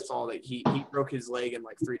think I saw that he broke his leg in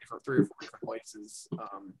like 3 or 4 different places.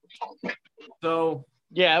 So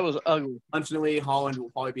yeah, it was ugly. Unfortunately, Holland will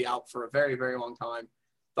probably be out for a very, very long time.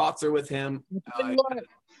 thoughts are with him.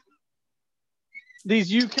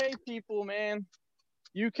 These UK people, man,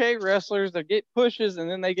 UK wrestlers that get pushes and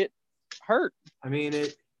then they get hurt. I mean,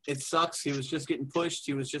 it sucks. He was just getting pushed.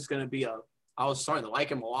 He was just going to be I was starting to like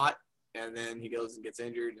him a lot, and then he goes and gets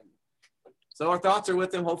injured. And so our thoughts are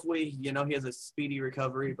with him. Hopefully, he has a speedy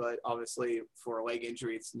recovery, but obviously for a leg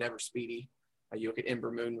injury, it's never speedy. You look at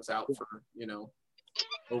Ember Moon was out for,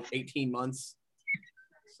 18 months.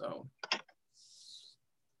 So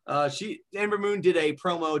Ember Moon did a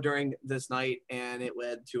promo during this night, and it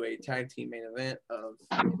led to a tag team main event of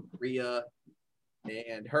Rhea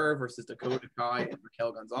and her versus Dakota Kai and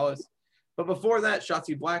Raquel Gonzalez. But before that,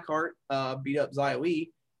 Shotzi Blackheart beat up Xia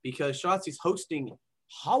Li because Shotzi's hosting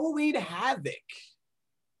Halloween Havoc,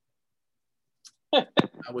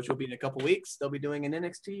 which will be in a couple weeks. They'll be doing an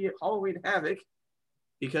NXT Halloween Havoc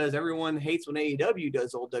because everyone hates when AEW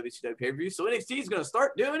does old WCW pay-per-views, so NXT is going to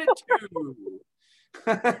start doing it too.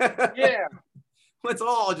 Yeah. Let's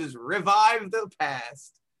all just revive the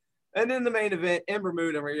past. And in the main event, Ember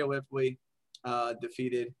Moon and Rhea Ripley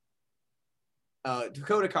defeated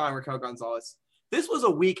Dakota Kai and Raquel Gonzalez. This was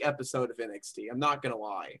a weak episode of NXT. I'm not going to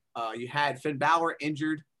lie. You had Finn Balor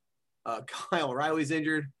injured. Kyle O'Reilly's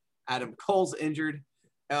injured. Adam Cole's injured.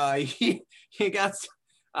 He got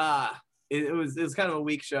it was kind of a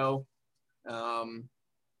weak show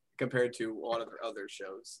compared to a lot of their other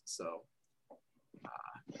shows. So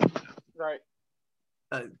right.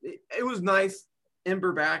 It was nice.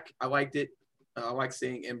 Ember back. I liked it. I like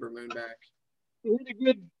seeing Ember Moon back. She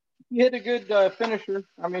hit a good finisher.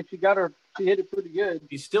 I mean, she hit it pretty good.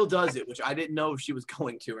 She still does it, which I didn't know if she was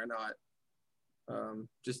going to or not. I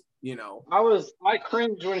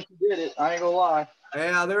cringed when she did it. I ain't gonna lie.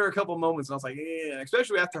 Yeah, there were a couple moments and I was like, yeah,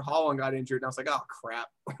 especially after Holland got injured. And I was like, oh crap.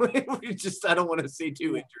 I don't want to see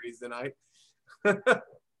two injuries tonight.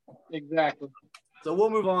 Exactly. So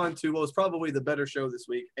we'll move on to what was probably the better show this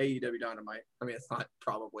week, AEW Dynamite. I mean, it's not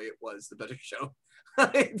probably, it was the better show.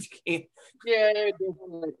 Yeah, it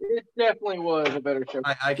definitely was a better show.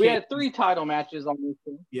 We had 3 title matches on this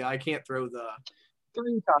show. Yeah, I can't throw the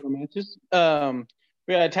 3 title matches.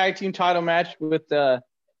 We had a tag team title match with the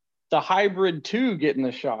Hybrid 2 getting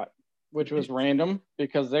the shot, which was random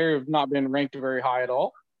because they've not been ranked very high at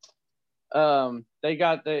all. They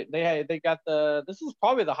got this is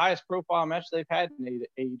probably the highest profile match they've had in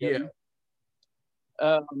AEW.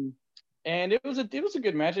 Yeah. And it was a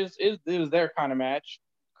good match. It was their kind of match.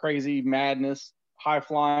 Crazy madness, high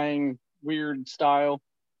flying, weird style.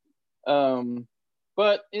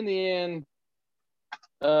 But in the end,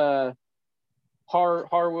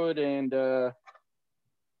 Harwood and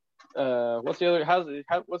what's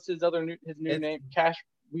his new name? Cash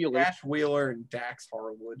Wheeler and Dax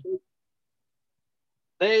Harwood.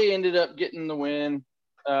 They ended up getting the win.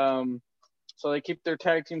 So they keep their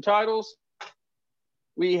tag team titles.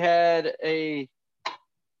 We had a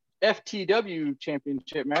FTW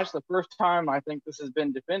championship match. The first time I think this has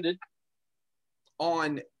been defended.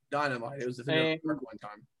 On Dynamite. It was defended one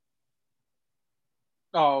time.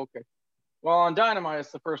 Oh, okay. Well, on Dynamite,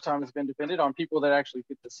 it's the first time it's been defended on people that actually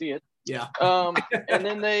get to see it. Yeah. And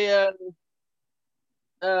then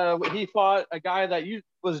he fought a guy that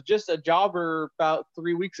was just a jobber about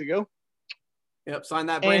 3 weeks ago. Yep, signed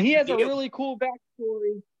that. And he has a really cool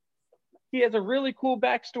backstory. That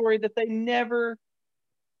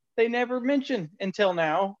they never mentioned until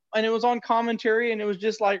now. And it was on commentary, and it was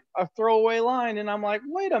just like a throwaway line. And I'm like,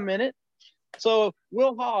 wait a minute. So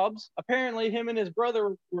Will Hobbs, apparently him and his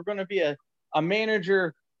brother were going to be a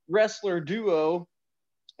manager wrestler duo,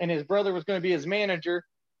 and his brother was going to be his manager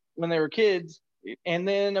when they were kids. And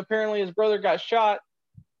then apparently his brother got shot,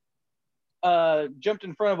 jumped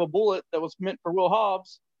in front of a bullet that was meant for Will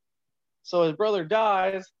Hobbs. So his brother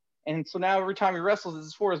dies. And so now every time he wrestles,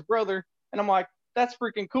 it's for his brother. And I'm like, that's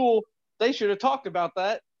freaking cool. They should have talked about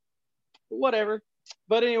that. But whatever.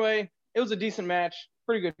 But anyway, it was a decent match.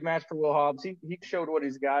 Pretty good match for Will Hobbs. He showed what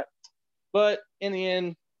he's got. But in the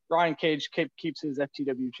end, Ryan Cage keeps his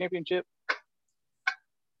FTW championship.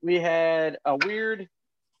 We had a weird,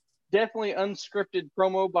 definitely unscripted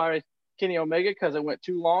promo by Kenny Omega because it went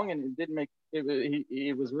too long and it didn't make it.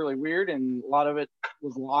 It was really weird, and a lot of it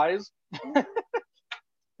was lies.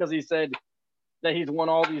 Because he said that he's won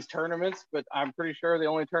all these tournaments, but I'm pretty sure the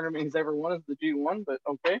only tournament he's ever won is the G1, but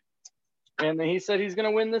okay. And then he said he's going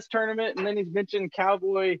to win this tournament, and then he's mentioned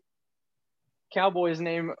Cowboy's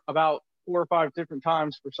name about 4 or 5 different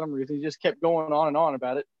times for some reason. He just kept going on and on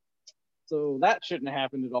about it. So that shouldn't have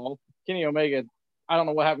happened at all. Kenny Omega, I don't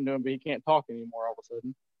know what happened to him, but he can't talk anymore all of a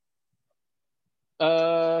sudden.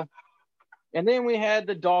 And then we had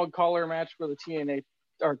the dog collar match for the TNA.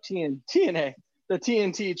 The the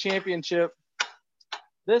TNT Championship.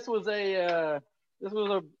 It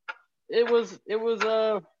was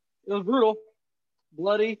brutal,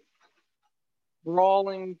 bloody,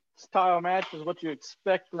 brawling style match is what you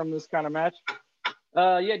expect from this kind of match.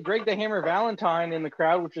 You had Greg the Hammer Valentine in the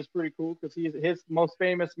crowd, which is pretty cool because his most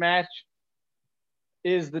famous match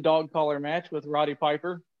is the dog collar match with Roddy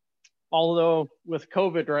Piper. Although with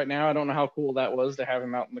COVID right now, I don't know how cool that was to have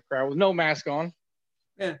him out in the crowd with no mask on.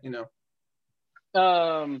 Yeah, you know.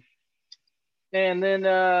 And then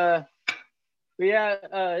it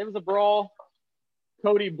was a brawl.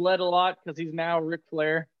 Cody bled a lot because he's now Ric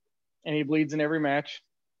Flair, and he bleeds in every match.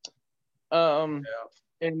 And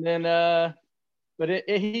then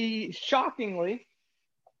he shockingly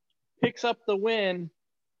picks up the win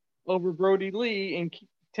over Brody Lee and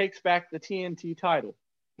takes back the TNT title.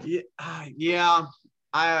 Yeah,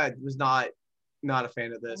 I was not a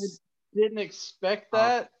fan of this. I didn't expect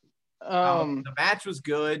that. The match was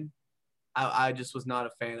good. I just was not a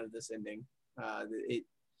fan of this ending. I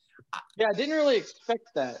didn't really expect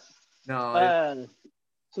that. No.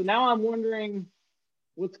 So now I'm wondering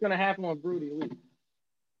what's going to happen with Brody Lee.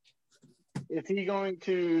 Is he going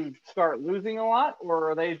to start losing a lot, or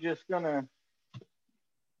are they just going to?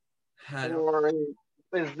 Or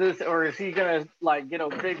is he going to like get a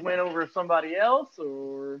big win over somebody else,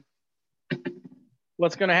 or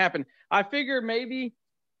what's going to happen? I figure maybe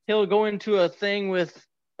he'll go into a thing with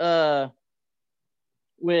Colt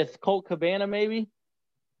Cabana, maybe.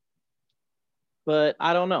 But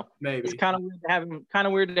I don't know. Maybe it's kind of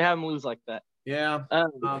weird to have him lose like that. Yeah.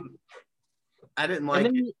 I didn't like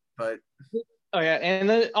it, but and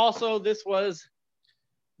then also this was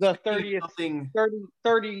the 30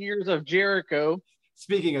 years of Jericho.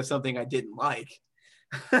 Speaking of something I didn't like.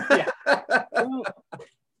 Yeah. Well,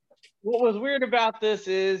 what was weird about this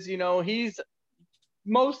is, he's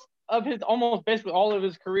almost basically all of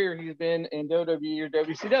his career he's been in WWE or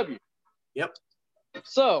WCW. Yep.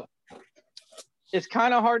 So it's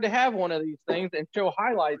kind of hard to have one of these things and show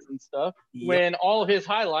highlights and stuff when all of his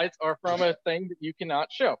highlights are from a thing that you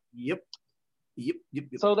cannot show. Yep.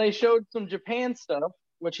 So they showed some Japan stuff,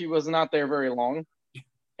 which he was not there very long.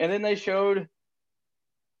 And then they showed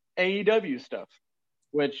AEW stuff,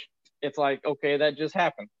 which it's like, okay, that just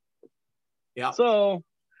happened. Yeah. So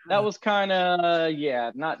that was kind of,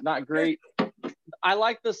 not great. I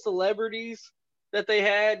like the celebrities that they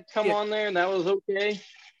had come on there, and that was okay.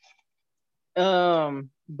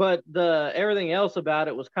 But the everything else about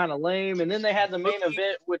it was kind of lame. And then they had the main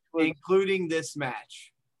event, which was including this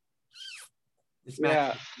match.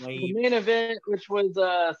 The main event, which was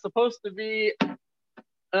supposed to be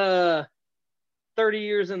 30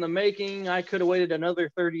 years in the making. I could have waited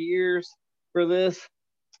another 30 years for this.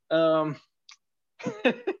 Because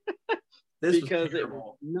it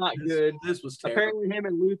was not good. This was terrible. Apparently him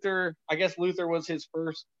and Luther, I guess Luther was his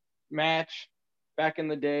first match back in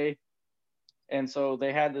the day. And so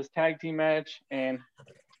they had this tag team match, and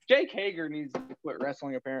Jake Hager needs to quit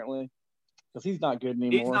wrestling apparently because he's not good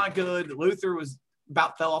anymore. He's not good. Luther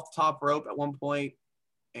fell off the top rope at one point,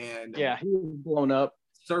 and he was blown up.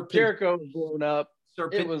 Jericho was blown up.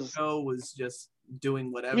 Serpentico was just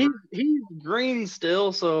doing whatever. He's green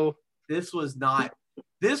still, so this was the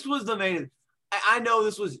main. I know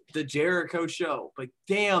this was the Jericho show, but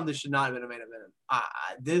damn, this should not have been a main event.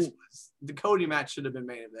 The Cody match should have been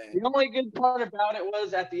main event. The only good part about it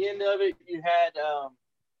was at the end of it, you had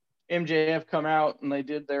MJF come out and they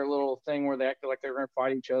did their little thing where they acted like they were going to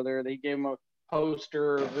fight each other. They gave him a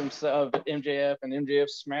poster of MJF, and MJF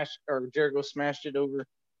Jericho smashed it over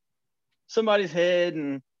somebody's head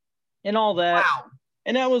and all that. Wow.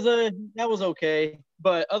 And that was okay.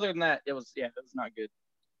 But other than that, it was not good.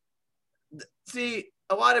 See,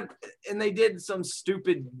 and they did some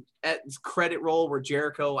stupid credit roll where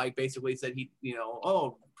Jericho basically said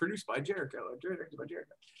produced by Jericho, directed by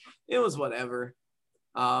Jericho. It was whatever.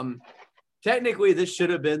 Technically, this should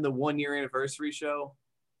have been the 1 year anniversary show.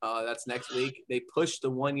 That's next week. They pushed the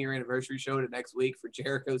 1 year anniversary show to next week for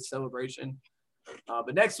Jericho's celebration.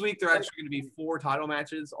 But next week, there are actually going to be 4 title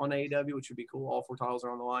matches on AEW, which would be cool. All 4 titles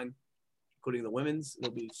are on the line, including the women's.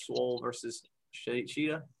 It'll be Swole versus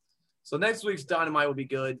Shida. So next week's Dynamite will be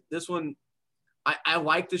good. This one, I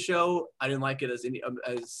like the show. I didn't like it as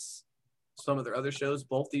some of their other shows.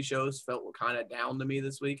 Both these shows felt kind of down to me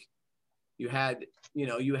this week. You had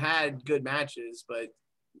good matches, but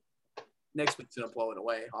next week's gonna blow it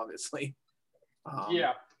away, obviously.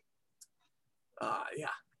 But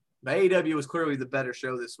AEW was clearly the better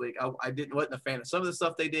show this week. I wasn't a fan of some of the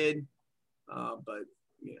stuff they did, but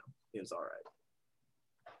it was all right.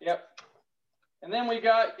 Yep. And then we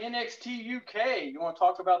got NXT UK. You want to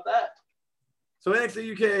talk about that? So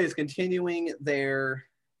NXT UK is continuing their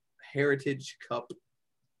Heritage Cup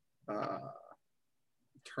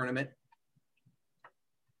tournament.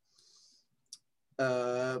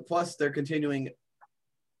 Plus, they're continuing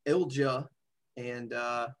Ilja and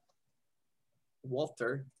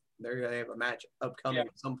Walter. They're going to have a match upcoming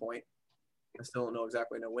at some point. I still don't know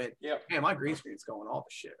exactly when. Yeah. Man, my green screen's going all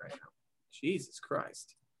the shit right now. Jesus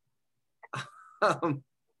Christ.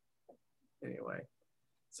 Anyway,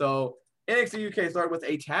 so NXT UK started with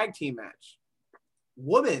a tag team match.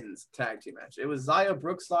 Women's tag team match. It was Zaya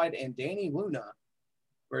Brookside and Danny Luna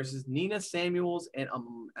versus Nina Samuels and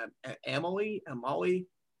Emily. I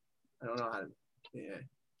don't know how to. Yeah.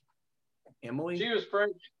 Emily. She was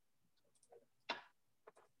French.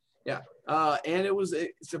 Yeah. And it was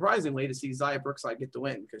surprisingly to see Zaya Brookside get the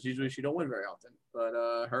win because usually she don't win very often. But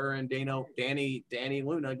her and Danny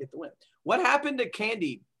Luna get the win. What happened to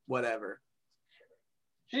Candy? Whatever.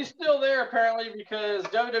 She's still there apparently because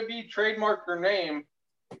WWE trademarked her name,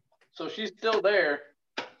 so she's still there.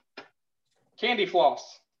 Candy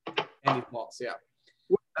Floss. Candy Floss, yeah.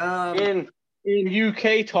 In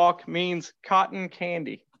UK talk means cotton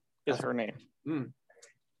candy is her name.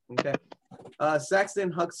 Okay.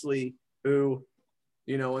 Saxton Huxley, who,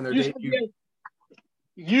 you know, when they're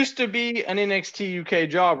used to be an NXT UK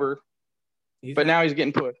jobber, but now he's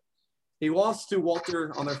getting pushed. He lost to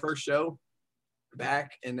Walter on their first show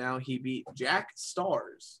back, and now he beat Jack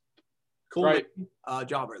Stars. Cool, right.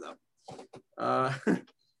 Jobber though.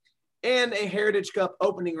 And a Heritage Cup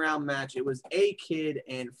opening round match. It was A-Kid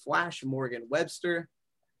and Flash Morgan Webster.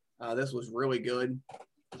 This was really good.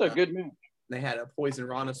 It's a good match. They had a Poison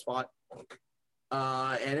Rana spot.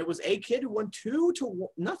 And it was A-Kid who won 2-0.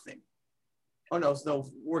 Oh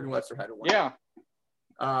no, Morgan Webster had a win. Yeah.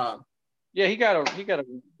 Yeah, he got a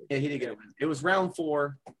Yeah, he did get a win. It was round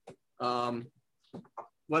 4.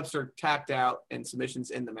 Webster tapped out and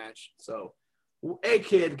submissions in the match. So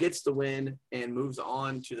A-Kid gets the win and moves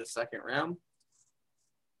on to the second round.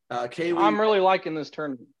 Kaylee, I'm really liking this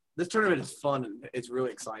tournament. This tournament is fun and it's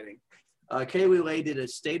really exciting. Kaylee Lay did a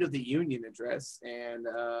State of the Union address, and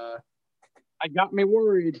it got me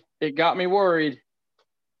worried.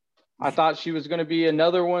 I thought she was going to be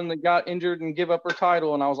another one that got injured and give up her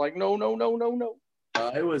title, and I was like, no.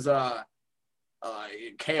 It was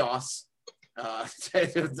chaos.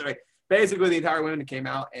 Basically, the entire women came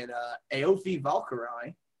out, and Aofi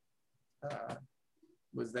Valkyrie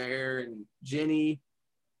was there, and Jenny,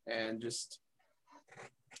 and just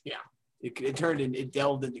it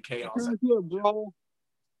delved into chaos.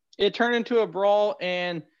 It turned into a brawl,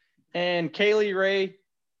 and Kaylee Ray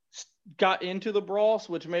got into the brawl,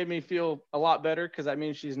 which made me feel a lot better because that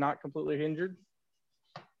means she's not completely injured.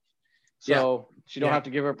 So she don't have to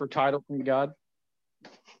give up her title, thank God.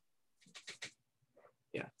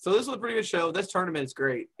 Yeah. So this was a pretty good show. This tournament is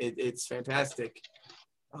great. It's fantastic.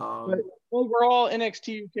 But overall,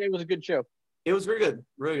 NXT UK was a good show. It was very good.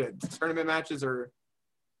 Really good. Tournament matches are,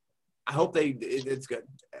 I hope it's good.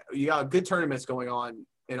 You got good tournaments going on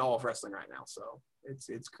in all of wrestling right now. So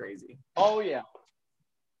it's crazy. Oh, yeah.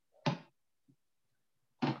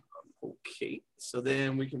 Okay. So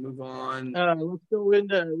then we can move on. Let's go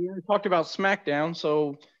into, we already talked about SmackDown.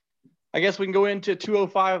 So I guess we can go into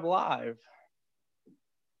 205 Live.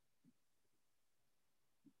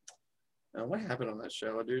 What happened on that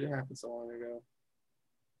show, dude? It happened so long ago.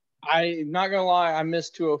 I'm not going to lie. I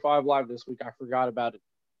missed 205 Live this week. I forgot about it.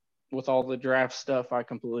 With all the draft stuff, I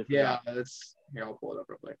completely forgot. Yeah, here, I'll pull it up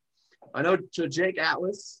real quick. I know Jake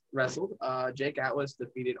Atlas wrestled. Jake Atlas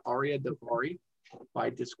defeated Arya Daivari by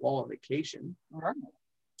disqualification. All right.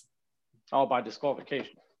 Oh, by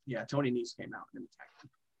disqualification. Yeah, Tony Nese came out and attacked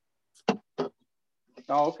him.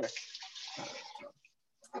 Oh, okay.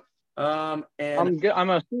 And I'm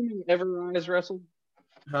assuming Everrise wrestled.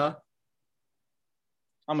 Huh?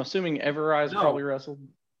 I'm assuming Everrise probably wrestled.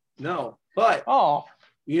 No, but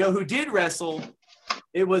you know who did wrestle?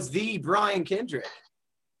 It was the Brian Kendrick.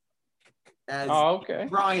 Okay.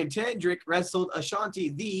 Brian Kendrick wrestled Ashanti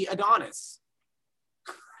the Adonis.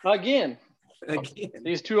 Again.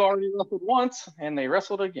 These two already wrestled once, and they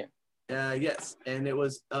wrestled again. Yes, and it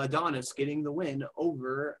was Adonis getting the win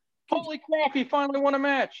over. Holy crap! He finally won a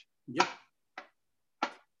match. Yep.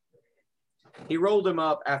 He rolled him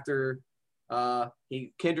up after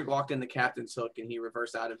Kendrick walked in the captain's hook, and he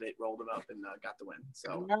reversed out of it, rolled him up, and got the win.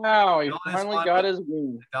 So wow, he finally got his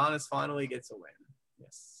win. Adonis finally gets a win.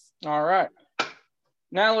 Yes. All right.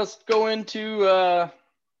 Now let's go into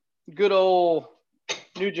good old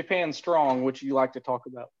New Japan Strong, which you like to talk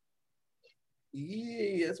about.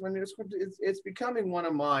 Yes, it's becoming one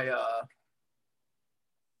of my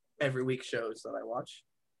every week shows that I watch.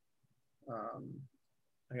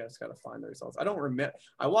 I just got to find the results. I don't remember.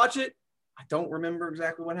 I watch it. I don't remember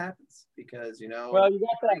exactly what happens because, Well, you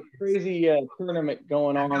got that crazy tournament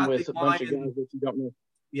going on with a bunch of guys that you don't know.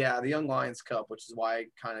 Yeah, the Young Lions Cup, which is why I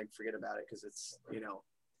kind of forget about it because it's, a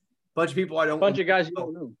bunch of people I don't. Bunch of guys you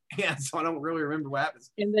don't know. Yeah, so I don't really remember what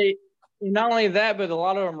happens. And not only that, but a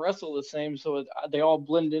lot of them wrestle the same, so they all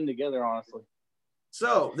blend in together, honestly.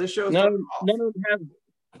 So this show. None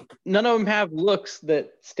of them have looks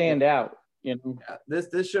that stand out. Yeah,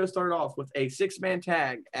 this show started off with a 6-man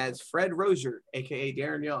tag as Fred Rozier, aka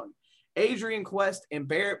Darren Young, Adrian Quest, and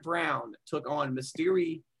Barrett Brown took on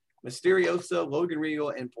Mysterioso, Logan Regal,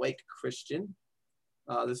 and Blake Christian.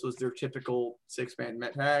 This was their typical 6-man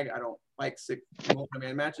tag. I don't like 6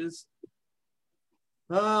 multi-man matches.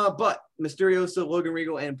 But Mysterioso, Logan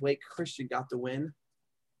Regal, and Blake Christian got the win.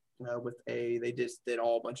 They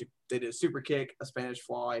did a super kick, a Spanish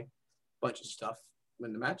fly, bunch of stuff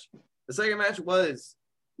in the match. The second match was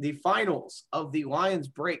the finals of the Lions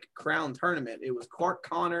Break Crown Tournament. It was Clark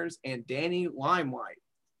Connors and Danny Limelight.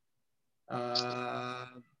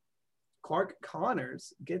 Clark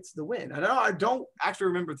Connors gets the win. I don't actually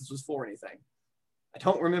remember if this was for anything. I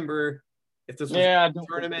don't remember if this was a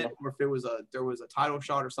tournament or if there was a title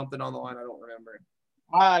shot or something on the line. I don't remember.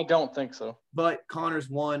 I don't think so. But Connors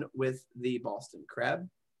won with the Boston Crab.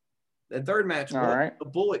 The third match was the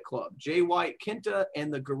Bullet Club, Jay White, Kenta,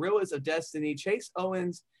 and the Gorillas of Destiny, Chase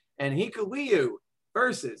Owens, and Hikuleo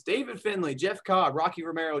versus David Finlay, Jeff Cobb, Rocky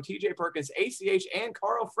Romero, TJ Perkins, ACH, and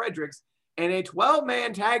Carl Fredericks in a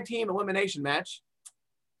 12-man tag team elimination match.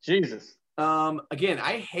 Jesus. Again,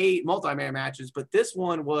 I hate multi-man matches, but this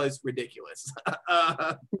one was ridiculous.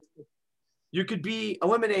 You could be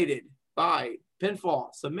eliminated by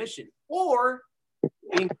pinfall, submission, or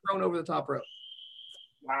being thrown over the top rope.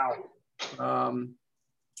 Wow.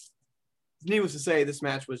 Needless to say, this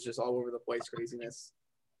match was just all over the place craziness,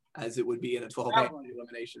 as it would be in a 12-man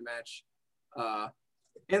elimination match.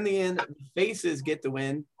 In the end, the faces get the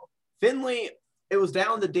win. Finlay, it was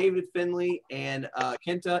down to David Finlay and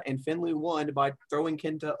Kenta, and Finlay won by throwing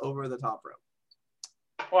Kenta over the top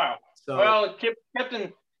rope. Wow. So, it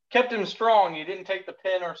kept him strong. You didn't take the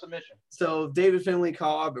pin or submission. So David Finlay,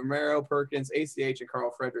 Cobb, Romero, Perkins, ACH, and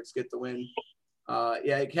Carl Fredericks get the win.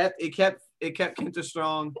 It kept Kenta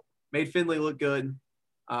strong, made Finlay look good.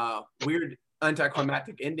 Weird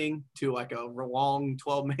anticlimactic ending to like a long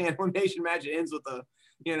 12-man elimination match. It ends with a,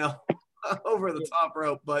 over the top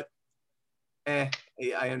rope, but I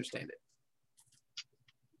understand it.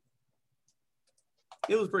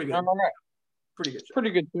 It was pretty good. All right. Pretty good show.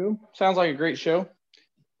 Pretty good too. Sounds like a great show.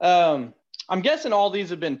 I'm guessing all these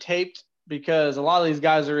have been taped because a lot of these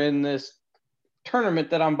guys are in this tournament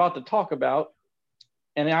that I'm about to talk about.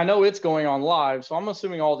 And I know it's going on live, so I'm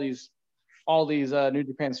assuming all these New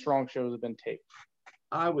Japan Strong shows have been taped.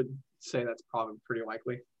 I would say that's probably pretty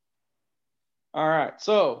likely. All right,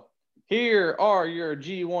 so here are your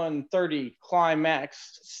G130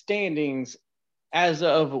 Climax standings as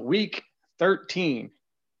of week 13.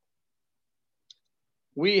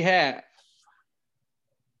 We have,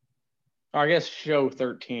 I guess, show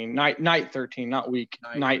 13, night 13, not week,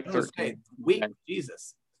 night 13. Week,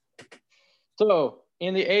 Jesus. So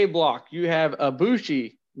in the A block, you have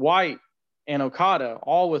Ibushi, White, and Okada,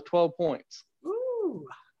 all with 12 points. Ooh.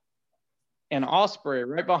 And Ospreay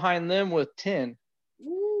right behind them with 10.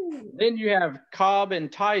 Ooh. Then you have Cobb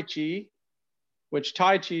and Taichi, which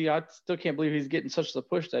Taichi, I still can't believe he's getting such the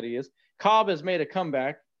push that he is. Cobb has made a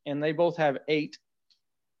comeback, and they both have 8.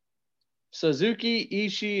 Suzuki,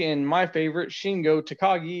 Ishii, and my favorite, Shingo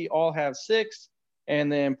Takagi, all have 6.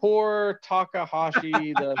 And then poor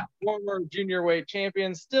Takahashi, the former junior weight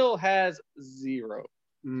champion, still has 0.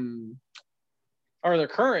 Or the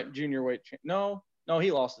current junior weight champion. No,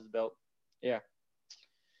 he lost his belt. Yeah.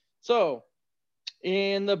 So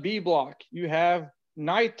in the B block, you have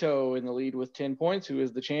Naito in the lead with 10 points, who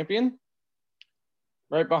is the champion.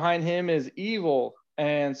 Right behind him is Evil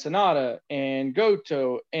and Sonata and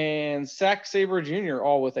Goto and Zack Sabre Jr.,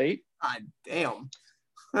 all with 8. God damn.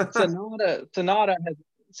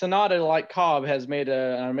 Sonata, like Cobb, has made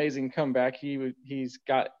an amazing comeback. He's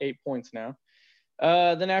got 8 points now.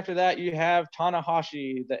 Then after that, you have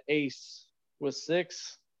Tanahashi, the ace, with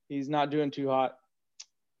 6. He's not doing too hot.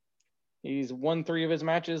 He's won 3 of his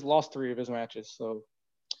matches, lost 3 of his matches. So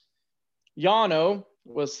Yano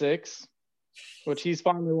was 6, which he's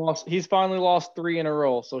finally lost. He's finally lost 3 in a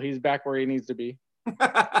row, so he's back where he needs to be.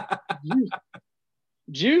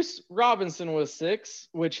 Juice Robinson was 6,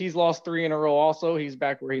 which he's lost 3 in a row also. He's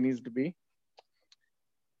back where he needs to be.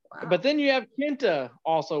 Wow. But then you have Kenta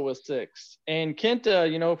also with 6. And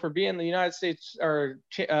Kenta, you know, for being the United States or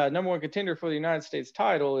number 1 contender for the United States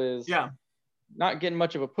title is not getting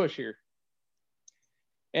much of a push here.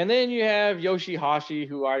 And then you have Yoshihashi,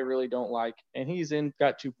 who I really don't like, and he's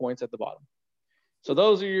got 2 points at the bottom. So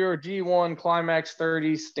those are your G1 Climax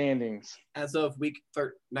 30 standings. As of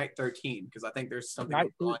night 13, because I think there's something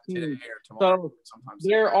Night going on 13. today or tomorrow. So sometimes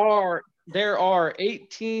there are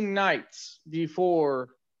 18 nights before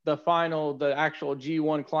the actual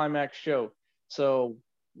G1 Climax show. So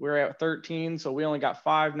we're at 13, so we only got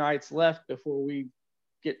 5 nights left before we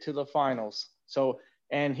get to the finals. So,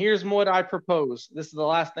 and here's what I propose. This is the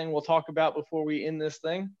last thing we'll talk about before we end this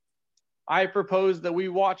thing. I propose that we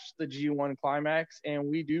watch the G1 Climax and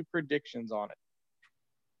we do predictions on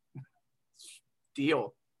it.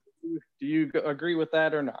 Deal. Do you agree with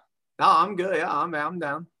that or not? No, I'm good. Yeah, I'm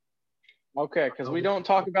down. Okay, because we don't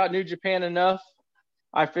talk about New Japan enough.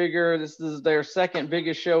 I figure this is their second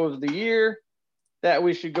biggest show of the year, that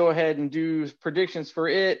we should go ahead and do predictions for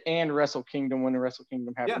it and Wrestle Kingdom when the Wrestle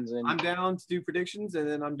Kingdom happens. I'm down to do predictions, and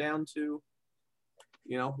then I'm down to,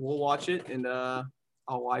 you know, we'll watch it, and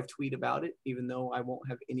I'll live tweet about it, even though I won't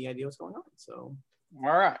have any idea what's going on. So,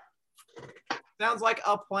 all right. Sounds like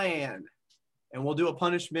a plan. And we'll do a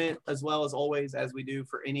punishment as well as always, as we do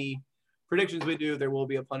for any predictions we do. There will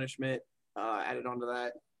be a punishment added onto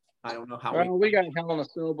that. I don't know how. Well, we got Hell in a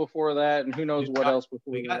Cell before that, and who knows what else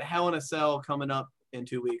before. We got Hell in a Cell coming up in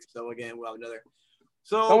 2 weeks. So again, we'll have another.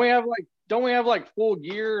 So don't we have like Full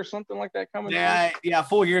Gear or something like that coming? Yeah,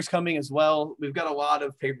 Full Gear's coming as well. We've got a lot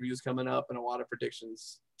of pay-per-views coming up and a lot of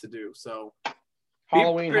predictions to do. So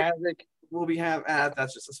Halloween Havoc. We'll be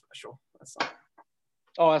that's just a special. That's not.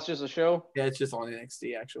 Oh, that's just a show? Yeah, it's just on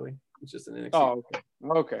NXT actually. It's just an NXT. Oh,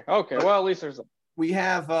 okay. Well, at least there's we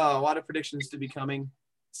have a lot of predictions to be coming.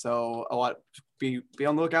 So be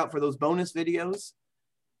on the lookout for those bonus videos.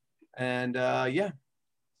 And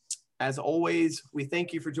as always, we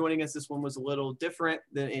thank you for joining us. This one was a little different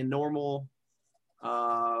than in normal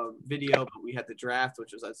video, but we had the draft,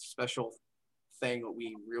 which was a special thing that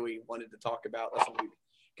we really wanted to talk about. That's why we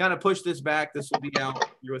kind of pushed this back. This will be out.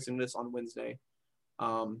 You're listening to this on Wednesday.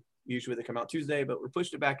 Usually they come out Tuesday, but we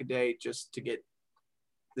pushed it back a day just to get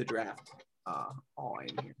the draft all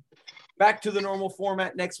in here. Back to the normal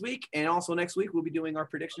format next week. And also next week, we'll be doing our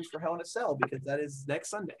predictions for Hell in a Cell because that is next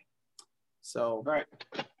Sunday. So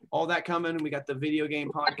all that coming. We got the video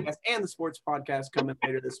game podcast and the sports podcast coming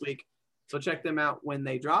later this week. So check them out when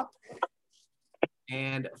they drop.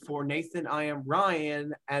 And for Nathan, I am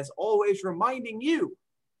Ryan, as always, reminding you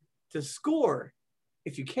to score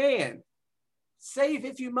if you can, save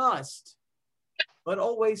if you must, but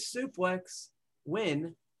always suplex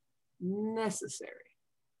when necessary.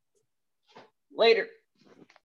 Later.